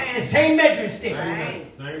 Yes, sir. The same measuring stick.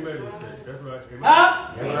 Same measure. That's right. Amen.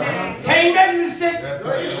 Huh? Yes, sir. Same measuring stick. Yes,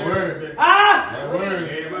 sir. That word. Huh? That word.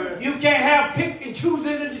 Amen. You can't have pick and choose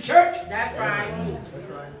it in the church. That's right.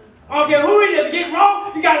 I don't care who it is. If you get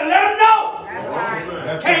wrong, you got to let them know. That's right.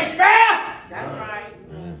 Yes, Can't sir. spare. That's right.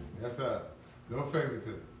 Yes, sir. No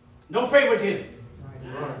favoritism. No favoritism.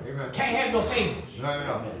 Amen. Can't have no favors.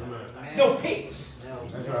 No. No picks.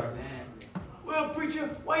 That's right. Well, preacher,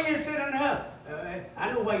 why you sitting on her?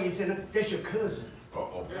 I know why you sitting on. That's your cousin.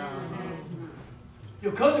 Uh-oh.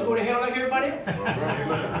 Your cousin go to hell like everybody else.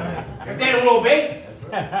 Amen. If they don't obey,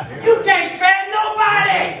 you can't spare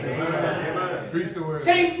nobody. Amen. Preach the word.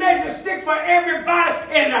 Same measure stick for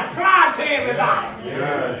everybody and apply to everybody.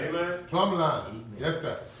 Amen. Plumb line. Yes,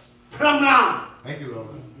 sir. Plumb line. Thank you, Lord.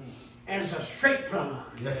 And it's a straight plumb line.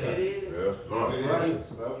 Yes, sir. Yes, that's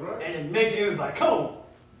right. That's right. And it measure everybody. Come on.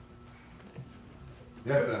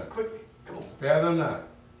 Yes, sir. Quick. Come on. Spare them not.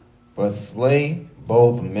 But slay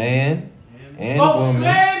both man and Both woman,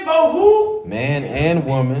 slave, both who? man and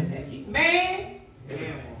woman, Man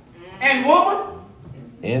and woman.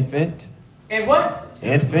 infant, And what?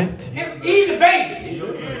 infant, And either babies.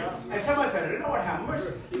 And somebody said, Lord have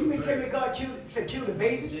mercy. You mean tell me God said kill the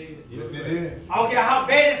babies? Yes, it is. I don't care how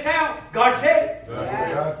bad it sounds. God said it.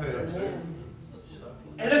 That's what God said.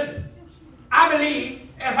 And listen, I believe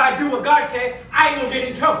if I do what God said, I ain't gonna get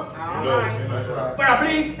in trouble. All right. That's right. But I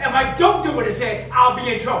believe if I don't do what He said, I'll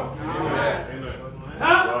be in trouble. Amen.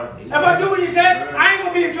 Huh? If I do what He said, I ain't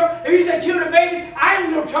gonna be in trouble. If He said kill the babies, I ain't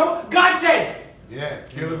in no trouble. God said it. Yeah,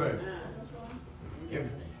 kill the baby.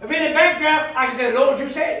 If in the background, I can say, Lord, you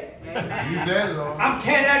said it. Amen. You said it, Lord. I'm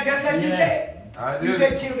carrying out just like you Yeah. said. I You did.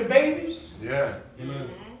 said kill the babies. Yeah.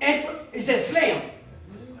 And He said slay them.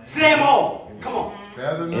 Slay them all. Come on.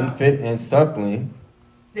 Spare them not. infant and suckling,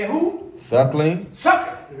 They're who? suckling,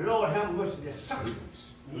 Sucker. Lord have mercy. They're suckers.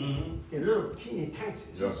 Mm-hmm. They're little teeny tanks.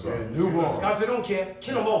 Yes, Yeah, sir. newborn. God said, don't care.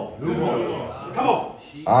 Kill them all. Newborn. Come on.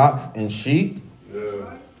 ox and sheep, Yeah.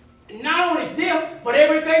 Not only them, but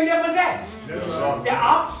everything they possess. Yes, sir. The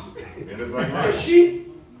ox, Anything the like sheep,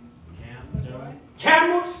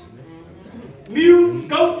 camels, mules,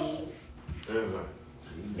 goats, anything.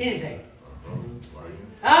 anything. Like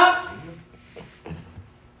Huh?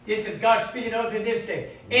 This is God speaking to us in this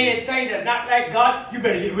day. Anything that's not like God, you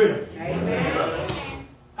better get rid of it. Amen.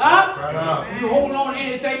 Huh? Cry out. You hold on to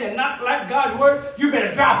anything that's not like God's word, you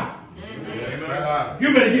better drop it. Cry out.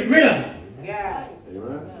 You better get rid of it. Yeah.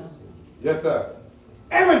 Yes, sir.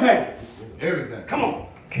 Everything. Everything. Come on.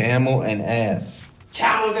 camel and ass.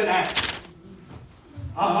 Camels and asses.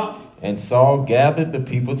 Uh-huh. And Saul gathered the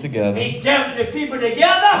people together He gathered the people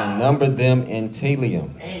together and numbered them in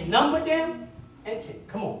Telium, and numbered them. And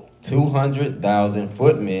come on. 200,000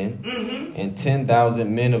 footmen Mm-hmm. and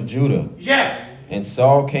 10,000 men of Judah. Yes. And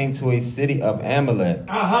Saul came to a city of Amalek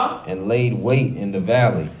Uh-huh. and laid wait in the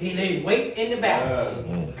valley. He laid wait in the valley.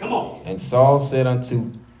 Yeah. Come on. And Saul said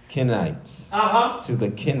unto Kenites, Uh-huh. to the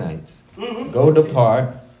Kenites, Mm-hmm. go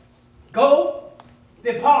depart, Go,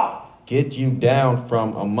 depart. get you down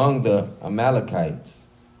from among the Amalekites.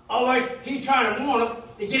 All right, he trying to warn him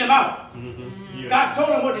to get him out. Yeah. God told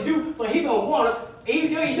him what to do, but he gonna warn him.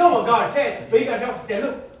 Even though he know what God said, but he got to say,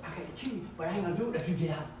 look, I can kill you, but I ain't gonna do it if you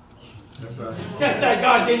get out. That's right. Just like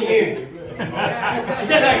God didn't hear it.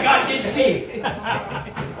 Just like God didn't see it.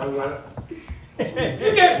 All right.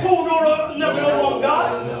 You can't pull nothing over on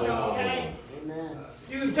God. Amen.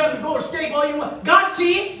 You can tell him to go escape all you want. God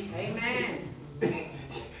see it. Amen.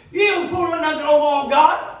 You ain't pull nothing over on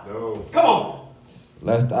God. No. Come on.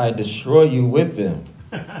 Lest I destroy you with them.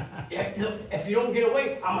 Yeah, look, if you don't get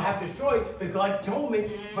away, I'm gonna have to destroy you because God told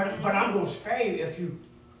me. But I'm gonna spare you if you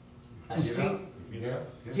escape. Yeah.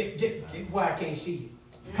 Get where I can't see you.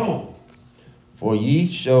 Come on. For ye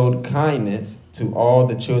showed kindness to all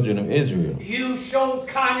the children of Israel You showed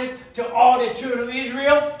kindness to all the children of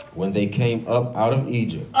Israel. when they came up out of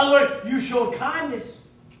Egypt. In other words, you showed kindness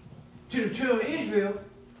to the children of Israel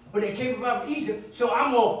when they came out of Egypt. So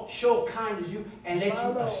I'm going to show kindness to you and let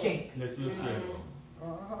you escape. Let you escape.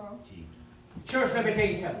 Church, let me tell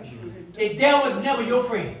you something. The devil is never your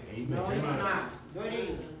friend. No, it's not. Good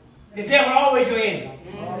evening. The devil always your enemy.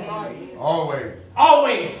 Always.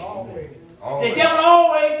 Always. The Always. devil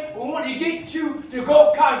always want to get you to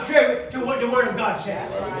go contrary to what the Word of God says.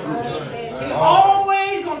 He's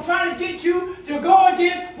always going to try to get you to go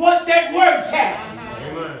against what that Word says.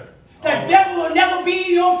 Amen. The devil will never be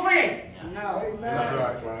your friend. No.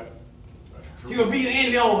 That's right. He will be your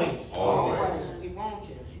enemy always. Always. He wants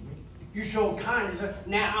you. You show kindness.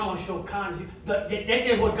 Now I'm going to show kindness. But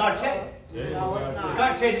that is what God said. No, it's not.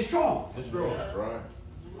 God said destroy them. Destroy. Right.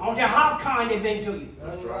 I don't care how kind they've been to you.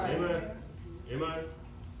 That's right. Amen. Amen.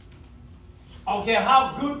 I don't care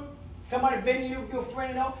how good somebody been to you, your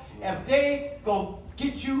friend, you know. If they gonna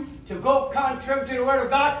get you to go contrary to the Word of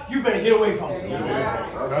God, you better get away from them.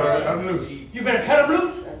 I'm loose. You better cut them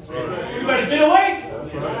loose. You better get away.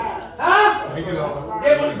 Huh? Take it off.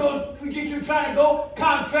 They want to go get you trying to go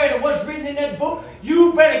contrary to what's written in that book.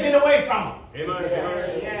 You better get away from them. Amen.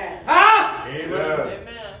 Amen. Yeah. Huh? Amen.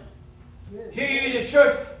 Here you in the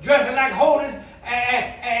church dressing like holiness,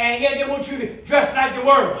 and yet they want you to dress like the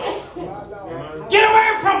world. Amen. Get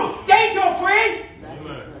away from them. They ain't your friend.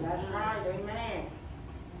 Amen. That's right. Amen.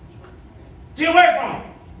 Get away from them.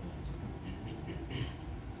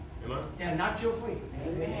 Amen. They're not your friend.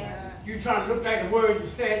 Amen. You trying to look like the word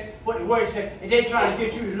said, what the word said, and they trying to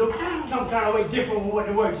get you to look some kind of way different from what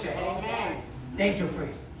the word said. Amen. They ain't your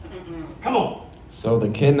friend. Come on. So the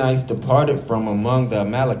Kenites departed from among the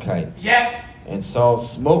Amalekites, Yes. and Saul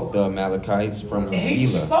smote the Amalekites from And he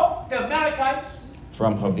Havilah, spoke the Amalekites.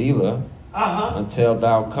 Uh-huh. until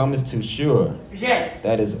thou comest to Shur, Yes.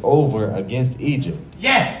 that is over against Egypt.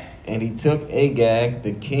 Yes. And he took Agag,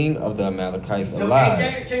 the king of the Amalekites, Took alive.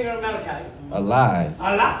 Agag, king of the Amalekites. Alive.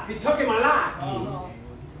 Alive. He took him alive.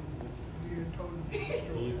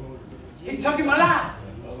 He took him alive.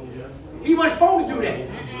 He wasn't supposed to do that.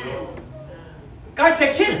 God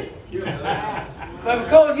said kill him. But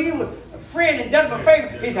because he was a friend and done him a favor,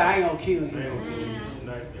 he said, I ain't going to kill you.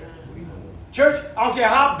 Nice guy. Church, I don't care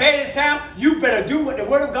how bad it sounds, you better do what the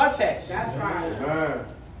Word of God says. That's right. Amen.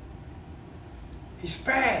 He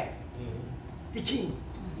spared the king.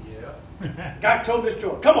 God told him to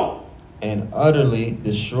destroy. Come on. And utterly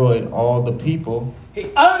destroyed all the people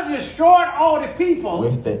He utterly destroyed all the people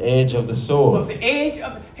with the edge of the with sword. the edge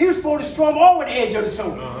of the, he was supposed to destroy them all with the edge of the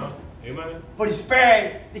sword. Uh-huh. Amen. But he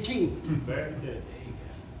spared the king. Very good.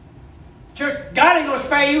 Church, God ain't gonna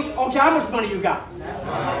spare you. I don't care how much money you got.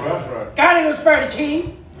 That's right. God ain't gonna spare the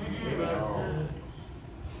king. Amen.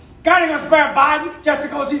 God ain't gonna spare Biden just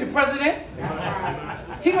because he's the president.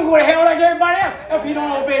 He gonna go to hell like everybody else if he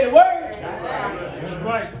don't obey the word. That's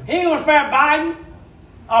right. He ain't gonna spare Biden,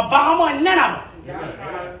 Obama, and none of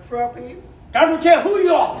them. Trumpies. God don't care who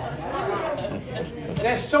you are.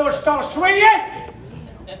 That sword starts swinging.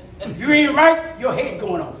 If you ain't right, your head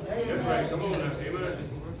going on. That's right. Come on now. Amen.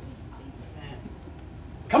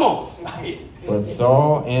 Come on. But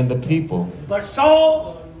Saul and the people But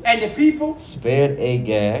Saul and the people spared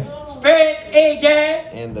Agag spared Agag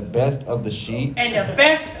and the best of the sheep and the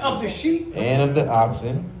best of the sheep, and of the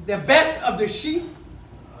oxen the best of the sheep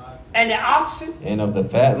and the oxen and of the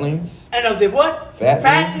fatlings, and of the what?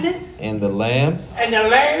 Fatness and the lambs, and the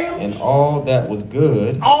lamb, and all that was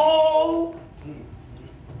good. all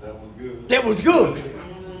that was good.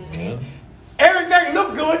 Yeah. Everything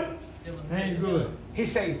looked good. Ain't good. He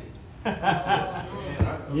saved it.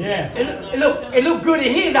 Yeah. It looked good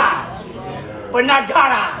in his eyes, but not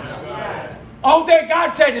God's eyes. All that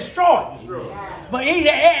God said, destroy it. But he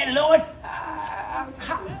said, hey, Lord,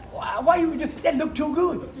 why you do that? Look too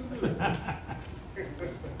good.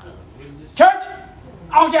 Church,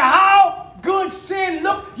 I don't care how good sin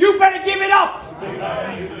look, you better give it up.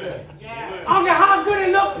 I don't care how good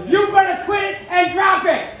it look, you better quit it and drop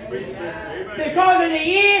it. Because in the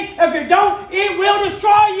end, if you don't, it will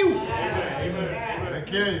destroy you. They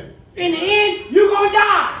kill you. In the end, you're going to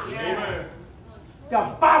die. The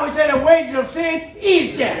Bible said the wages of sin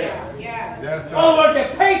is death. Yes, sir. Over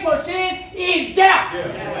the pay for sin is death.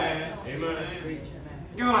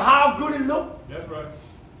 You know how good it look, That's right.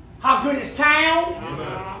 how good it sound,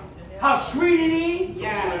 how sweet it is.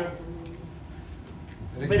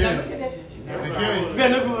 They But kill now you. look at that. They kill You you.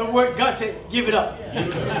 better look at what God said, give it up.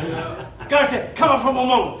 God said, come up from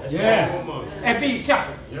among us Yeah. and be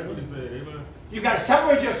separate. That's what he said. Amen. You got to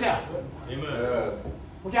separate yourself. Amen.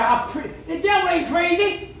 Look at how pretty. The devil ain't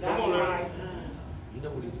crazy. Come on now.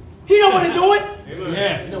 He know what he's doing. Amen.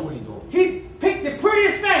 Yeah. He picked the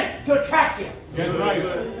prettiest thing to attract you. That's right.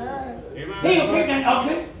 Amen. He ain't gonna pick that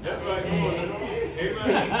ugly. That's right. Come on now.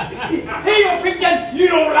 Amen. He ain't gonna pick that you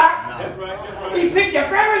don't like. That's right. That's right. He picked the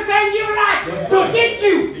very thing you like to get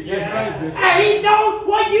you. That's right. And he knows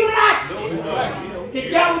what you like. Know what you like. The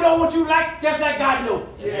devil knows what you like just like God knows.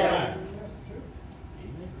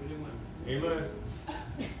 Amen.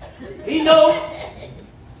 He knows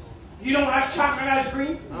you don't like chocolate ice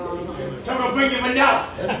cream. So I'm gonna bring you vanilla.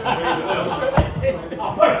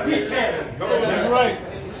 I'll put a peach in it. That's right.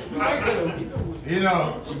 You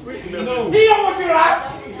know. He know what you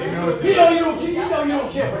like. You know what He you know you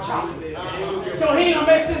don't care for chocolate. So he ain't gonna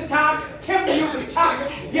waste his time tempting you with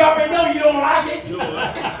chocolate. He already know you don't like it. You don't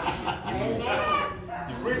like it.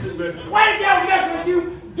 The preacher's message. Why the devil messing with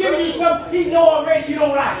you, giving you something he know already you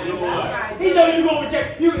don't like? He know you gonna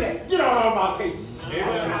reject. You can get all over my face.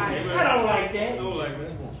 Amen. I don't like that. Don't like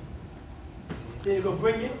that. Then he's gonna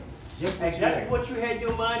bring you exactly what you had in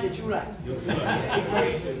your mind that you like.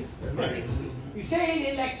 You say he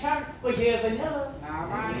didn't like chocolate, but you have vanilla.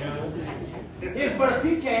 Here's but a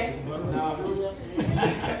pecan.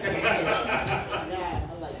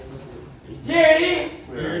 Here it is.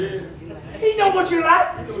 There it is. He know what you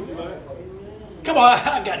like. You know what you like. Come on,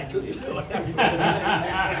 I got it.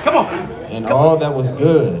 Come on. And all that was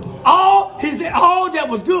good, He said all that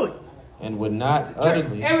was good. and would not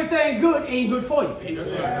utterly, Everything good ain't good for you.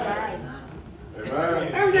 Amen.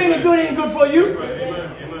 Everything that's good ain't good for you.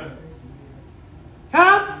 Amen. Amen.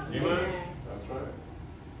 Huh? Amen. That's right.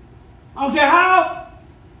 I don't care how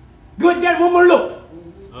good that woman look.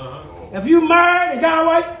 If you married a guy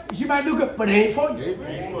right, she might look good, but it ain't for you.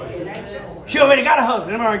 She already got a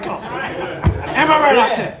husband. Am I right, Carl? Am I right,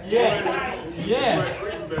 I said? Yeah. Yeah.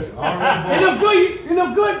 It look good. You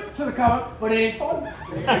look good to the cover, but it ain't for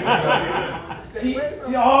you.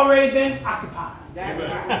 She already been occupied.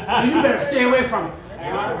 And you better stay away from it.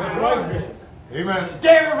 Amen.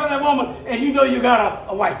 Stay away from that woman, and you know you got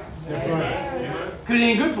a wife. Because it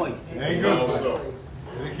ain't good for you. It ain't good for you.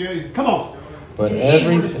 They kill you. Come on. but It ain't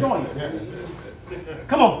gonna every, destroy you.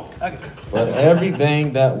 Come on. but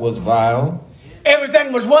everything that was vile,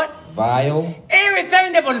 Everything was what? vile,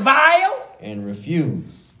 Everything that was vile. and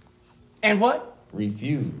refused, And what?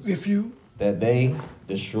 refused, You. that they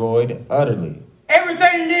destroyed utterly. Everything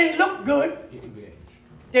that didn't look good,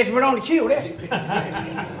 they went on to kill that.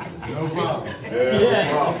 No problem.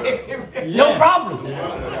 No problem.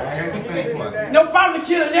 I had to think twice. No problem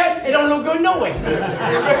killing that. It don't look good no way.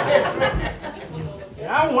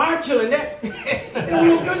 I don't want killing that. It don't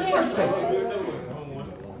look good in the first place.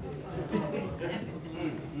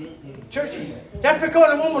 Church, just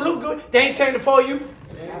because a woman look good, they ain't saying it for you.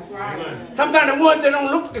 Sometimes the ones that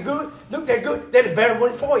don't look that good, they're the better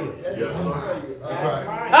one for you. Yes, sir. That's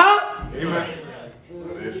right. Huh? Amen.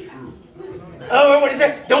 That is true. Oh, what he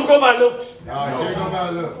said? Don't go by looks. No, you can't go by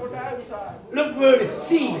look. Look good and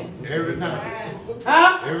deceiving. Every time.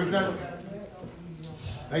 Huh? Every time.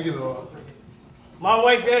 Thank you, Lord. My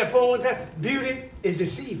wife had a poem one time. Beauty is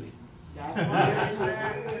deceiving.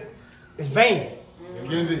 It's vain.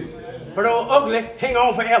 Indeed. But old ugly hang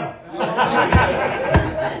on forever.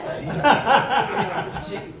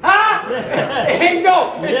 Huh? It ain't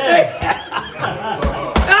go. It stay.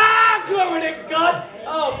 Glory to God.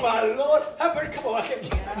 Oh, my Lord. Come on.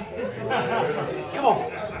 Come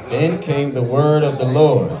on. Then came the word of the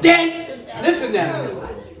Lord. Then, listen now.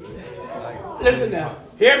 Listen now.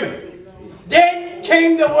 Hear me. Then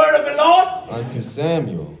came the word of the Lord Unto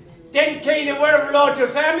Samuel. Then came the word of the Lord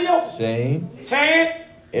to Samuel, saying,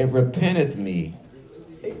 It repenteth me.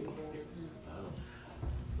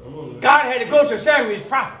 God had to go to Samuel's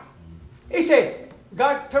prophet. He said,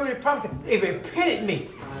 God told me the prophet, it repented me.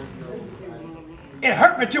 It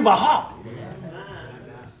hurt me to my heart.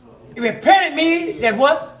 It repented me that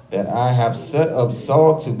what? That I have set up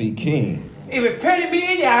Saul to be king. It repented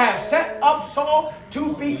me that I have set up Saul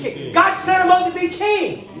to be king. God set him up to be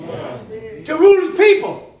king. To rule his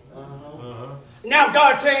people. Now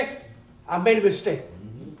God said, I made a mistake.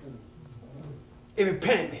 It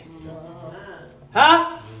repented me.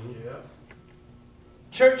 Huh?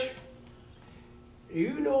 Church, do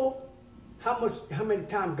you know how many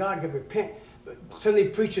times God can repent? Some of the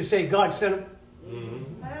preachers say God sent him.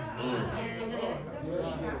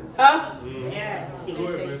 Huh?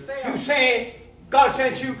 You saying God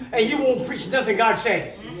sent you and you won't preach nothing God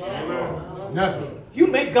says. Nothing. You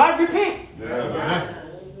make God repent. Nothing.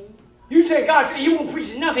 You say God said you won't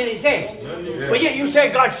preach nothing he said. But yet you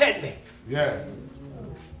say God sent me. Yeah.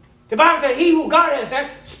 The Bible says he who God has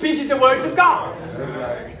sent speaks the words of God.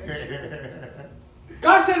 That's right.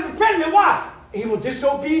 God said repent me. Why? He was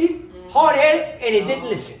disobedient, hard-headed, and he didn't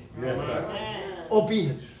listen. Yes, sir.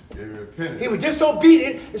 Obedience. They repented. He was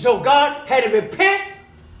disobedient, and so God had to repent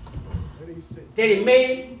that he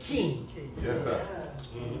made him king. Yes, sir.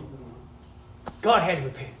 God had to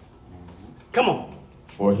repent. Come on.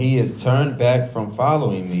 For he is turned back from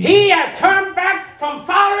following me. He has turned back from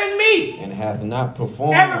following me. And hath not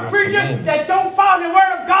performed Every my preacher commandments. that don't follow the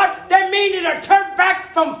word of God, that means that they're turned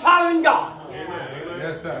back from following God.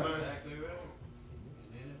 Yes, sir.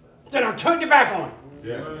 That are turned their back on him.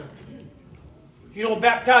 Yeah. You don't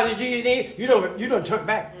baptize in Jesus' name, you don't turn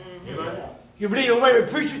back. You believe in the way we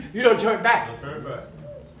preach it, you don't turn back.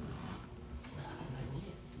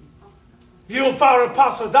 If you don't follow the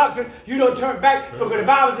apostles' doctrine, you don't turn back because the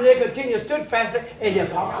Bible says they continue steadfast in the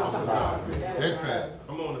apostles' doctrine. Steadfast.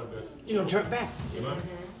 You don't turn back.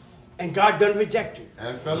 And God doesn't reject you.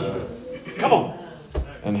 And fellowship. Come on.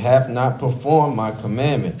 And hath not performed my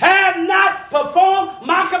commandment. Have not performed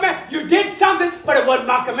my commandment. You did something, but it wasn't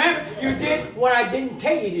my commandment. You did what I didn't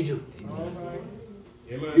tell you to do.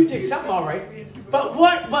 You did something all right. But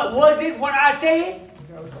was it what I said?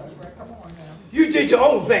 You did your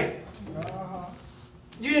own thing.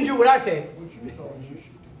 You didn't do what I said.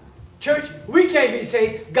 Church, we can't be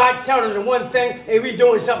saying God telling us one thing and we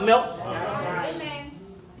doing something else.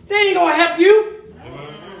 They ain't going to help you.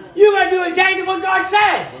 You got to do exactly what God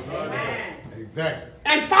says. Exactly.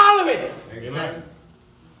 And follow it. Exactly.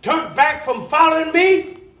 Turn back from following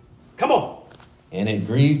me. Come on. And it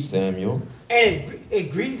grieved Samuel. And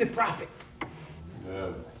it grieved the prophet. Yeah.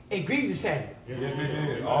 It grieved the Samuel. Yes, it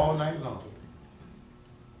did. All night long.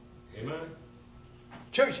 Amen.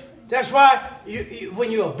 Church, that's why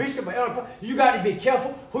when you're a bishop or elder, you got to be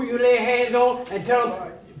careful who you lay hands on and tell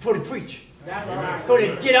them for to preach. Because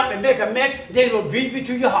they get up and make a mess, then it will grieve you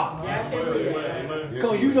to your heart.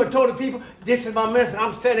 Because you done told the people, this is my minister,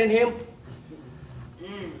 I'm sending him.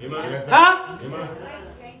 Yes, sir. Huh? Amen.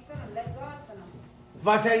 If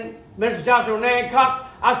I send Minister Johnson on Hancock,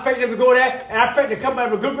 I expect them to go there and I expect to come back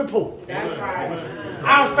with a good report. That's right.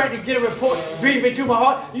 I don't expect to get a report, grieve me to my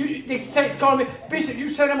heart. The saints call me, Bishop, you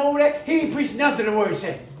send him over there, he ain't preached nothing the word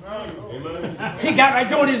said. Amen. He got right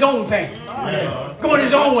doing his own thing. Going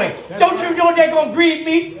his own way. Don't you know they're going to grieve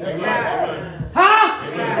me? Huh?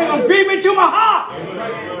 They're going to grieve me to my heart.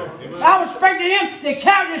 I was expecting him to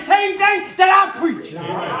carry the same thing that I preach.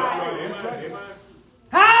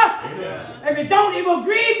 Huh? If it don't, it will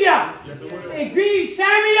grieve you. It grieves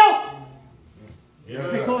Samuel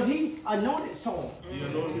because he anointed Saul. He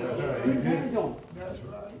hands on.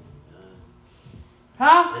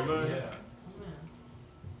 Huh? Amen.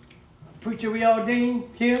 Preacher we ordained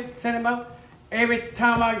here, sent him out. Every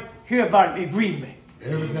time I hear about it, it grieves me.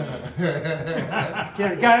 Every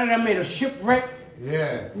time. Got in there, made a shipwreck,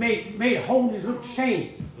 Yeah. made holiness look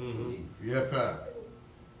shame. Yes, sir.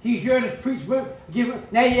 He heard us preach, now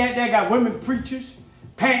they got women preachers,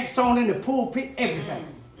 pants on in the pulpit, everything.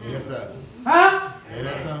 Yes, sir. Huh? Ain't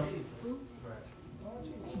that something?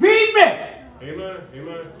 Grieve me Amen.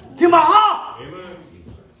 Amen. to my heart. Amen.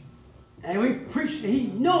 And we preach that he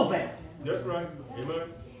know better. That's right. Amen.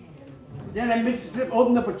 Then in Mississippi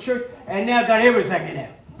opened up a church and now got everything in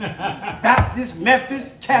there. Baptist,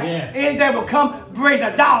 Memphis, Catholic, Yeah. anything will come, raise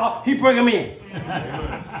 $1, he bring them in.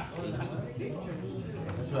 That's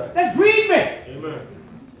right. That's greed, man. Amen.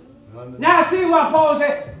 Now see why Paul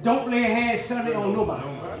said, don't lay hands Sunday on nobody.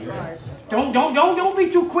 That's right. Don't be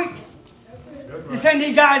too quick. You send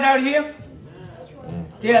these guys out here,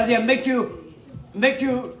 they'll make you,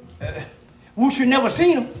 wish you never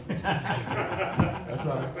seen them. That's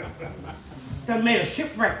right. They made a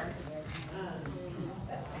shipwreck.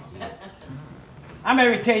 I'm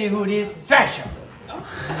ready to tell you who it is. Thrasher.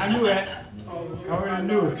 I knew that. I already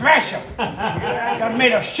knew it. Thrasher. They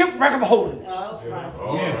made a shipwreck of holiness. That's right.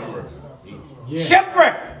 Oh, Yeah. Yeah.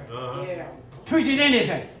 Shipwreck. Yeah. Preaching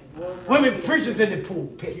anything. Women preachers in the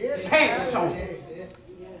pulpit. Pants on.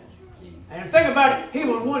 And the thing about it, he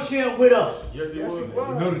was once here with us. Yes, he Yes, was. he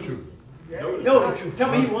was. Know the truth. Know the truth.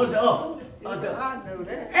 Tell me he was the us. I know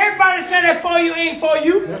that. Everybody said that for you ain't for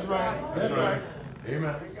you. That's right. That's right.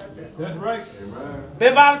 Amen. That's right. Amen.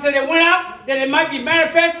 The Bible said they went out, that it might be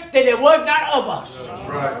manifest, that it was not of us. That's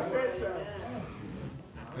right. I said so.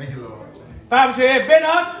 Thank you, Lord. Bible said, been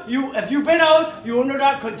us, if you've been us, you will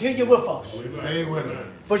not continue with us. Stay with us.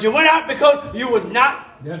 But you went out because you was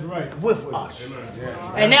not That's right. with us.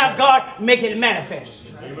 Yeah. And now God make it manifest.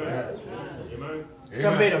 Amen. Amen.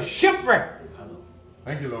 They made a shipwreck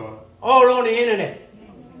Thank you, Lord. all on the internet.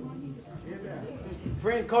 Hear that?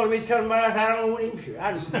 Friend calling me, telling me, I said, I don't want him to see it.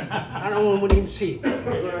 I don't want him to see it.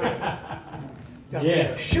 They made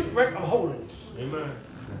a shipwreck of holiness. Amen.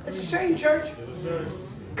 It's the same church. Yes, sir.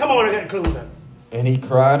 Come on, I got to close up. And he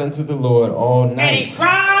cried unto the Lord all And he night.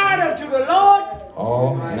 cried unto the Lord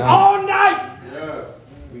All night. all night. Yeah.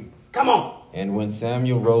 Come on. And when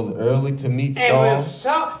Samuel rose early to meet And Saul, when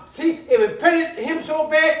Saul, see, it offended him so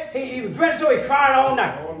bad, he was dreaded so he cried all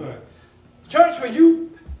night. All night. Church, when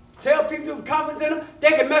you tell people with confidence in them, they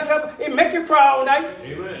can mess up, it make you cry all night.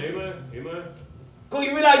 Amen. Amen. Amen. Because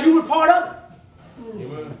you realize you were part of it.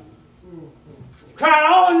 Amen. Crying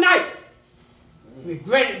all night.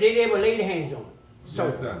 Regretted they never laid hands on him. So,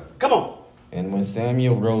 Yes, sir. come on. and when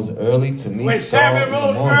Samuel rose early to meet When Saul Samuel in the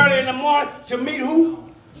rose morning, early in the morning to meet who?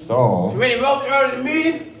 Saul, When he rose early to meet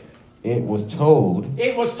him, it was told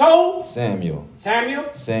it was told, Samuel, Samuel,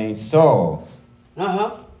 saying, Saul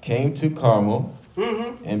came to Carmel,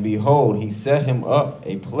 and behold, he set him up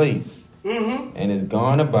a place, and is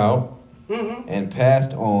gone about, and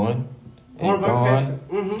passed on, and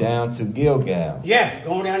gone down to Gilgal. Yes,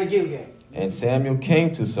 going down to Gilgal. And Samuel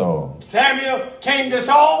came to Saul, Samuel came to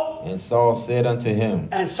Saul, and Saul said unto him,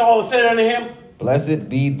 and Saul said unto him, Blessed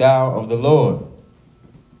be thou of the Lord.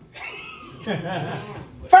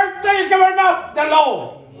 first thing coming about the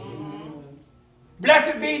Lord.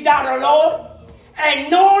 Blessed be thou the Lord. And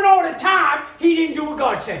knowing all the time, he didn't do what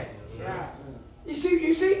God said. You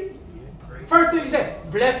see? First thing he said,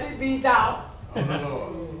 blessed be thou Of the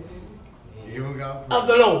Lord. Even God. of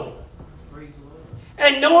the Lord.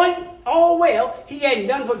 And knowing all well, he hadn't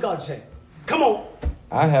done what God said. Come on.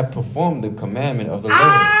 I have performed the commandment of the Lord.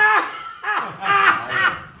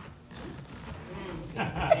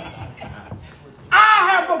 I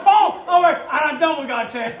have performed. All right, I done what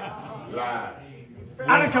God said. Lie.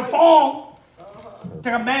 I done conformed to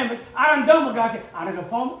the commandment. I done what God said. I done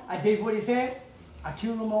conformed. I did what he said. I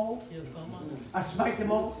killed them all. I smite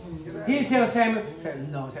them all. He didn't tell Samuel.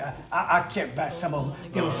 Said, no, I kept back some of them.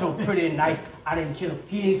 They were so pretty and nice. I didn't kill them.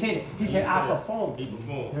 He didn't say that. He said, I performed. He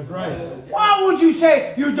performed. That's right. Why would you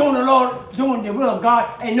say you're doing the Lord, doing the will of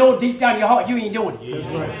God, and know deep down in your heart you ain't doing it?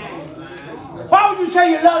 That's right. Why would you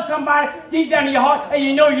say you love somebody deep down in your heart and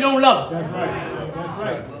you know you don't love them? That's right. That's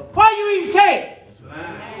right. Why you even say it?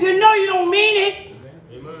 You know you don't mean it,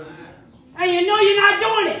 Amen. and you know you're not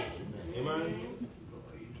doing it. Amen.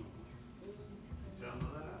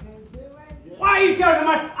 Why you tell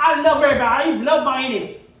somebody, I love everybody, I even love my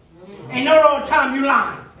enemy, and know all the time you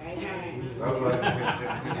lying? That's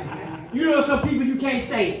right. You know some people you can't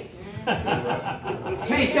stand.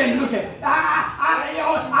 Can't stand to look at.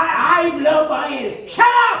 I even love my enemy. Shut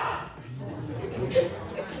up!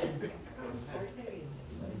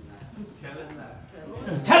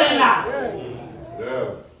 Telling lies.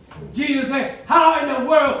 Yes. Jesus said, how in the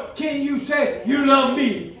world can you say you love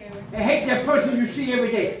me and hate that person you see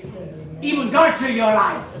every day? Even God said you're a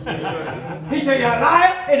liar. He said you're a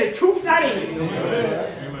liar and the truth's not in you.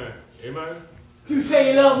 Amen. Amen. You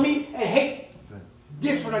say you love me and hate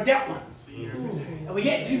this one or that one. And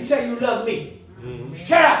yet you say you love me.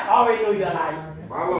 Shut up. I already know you're a liar. My Lord.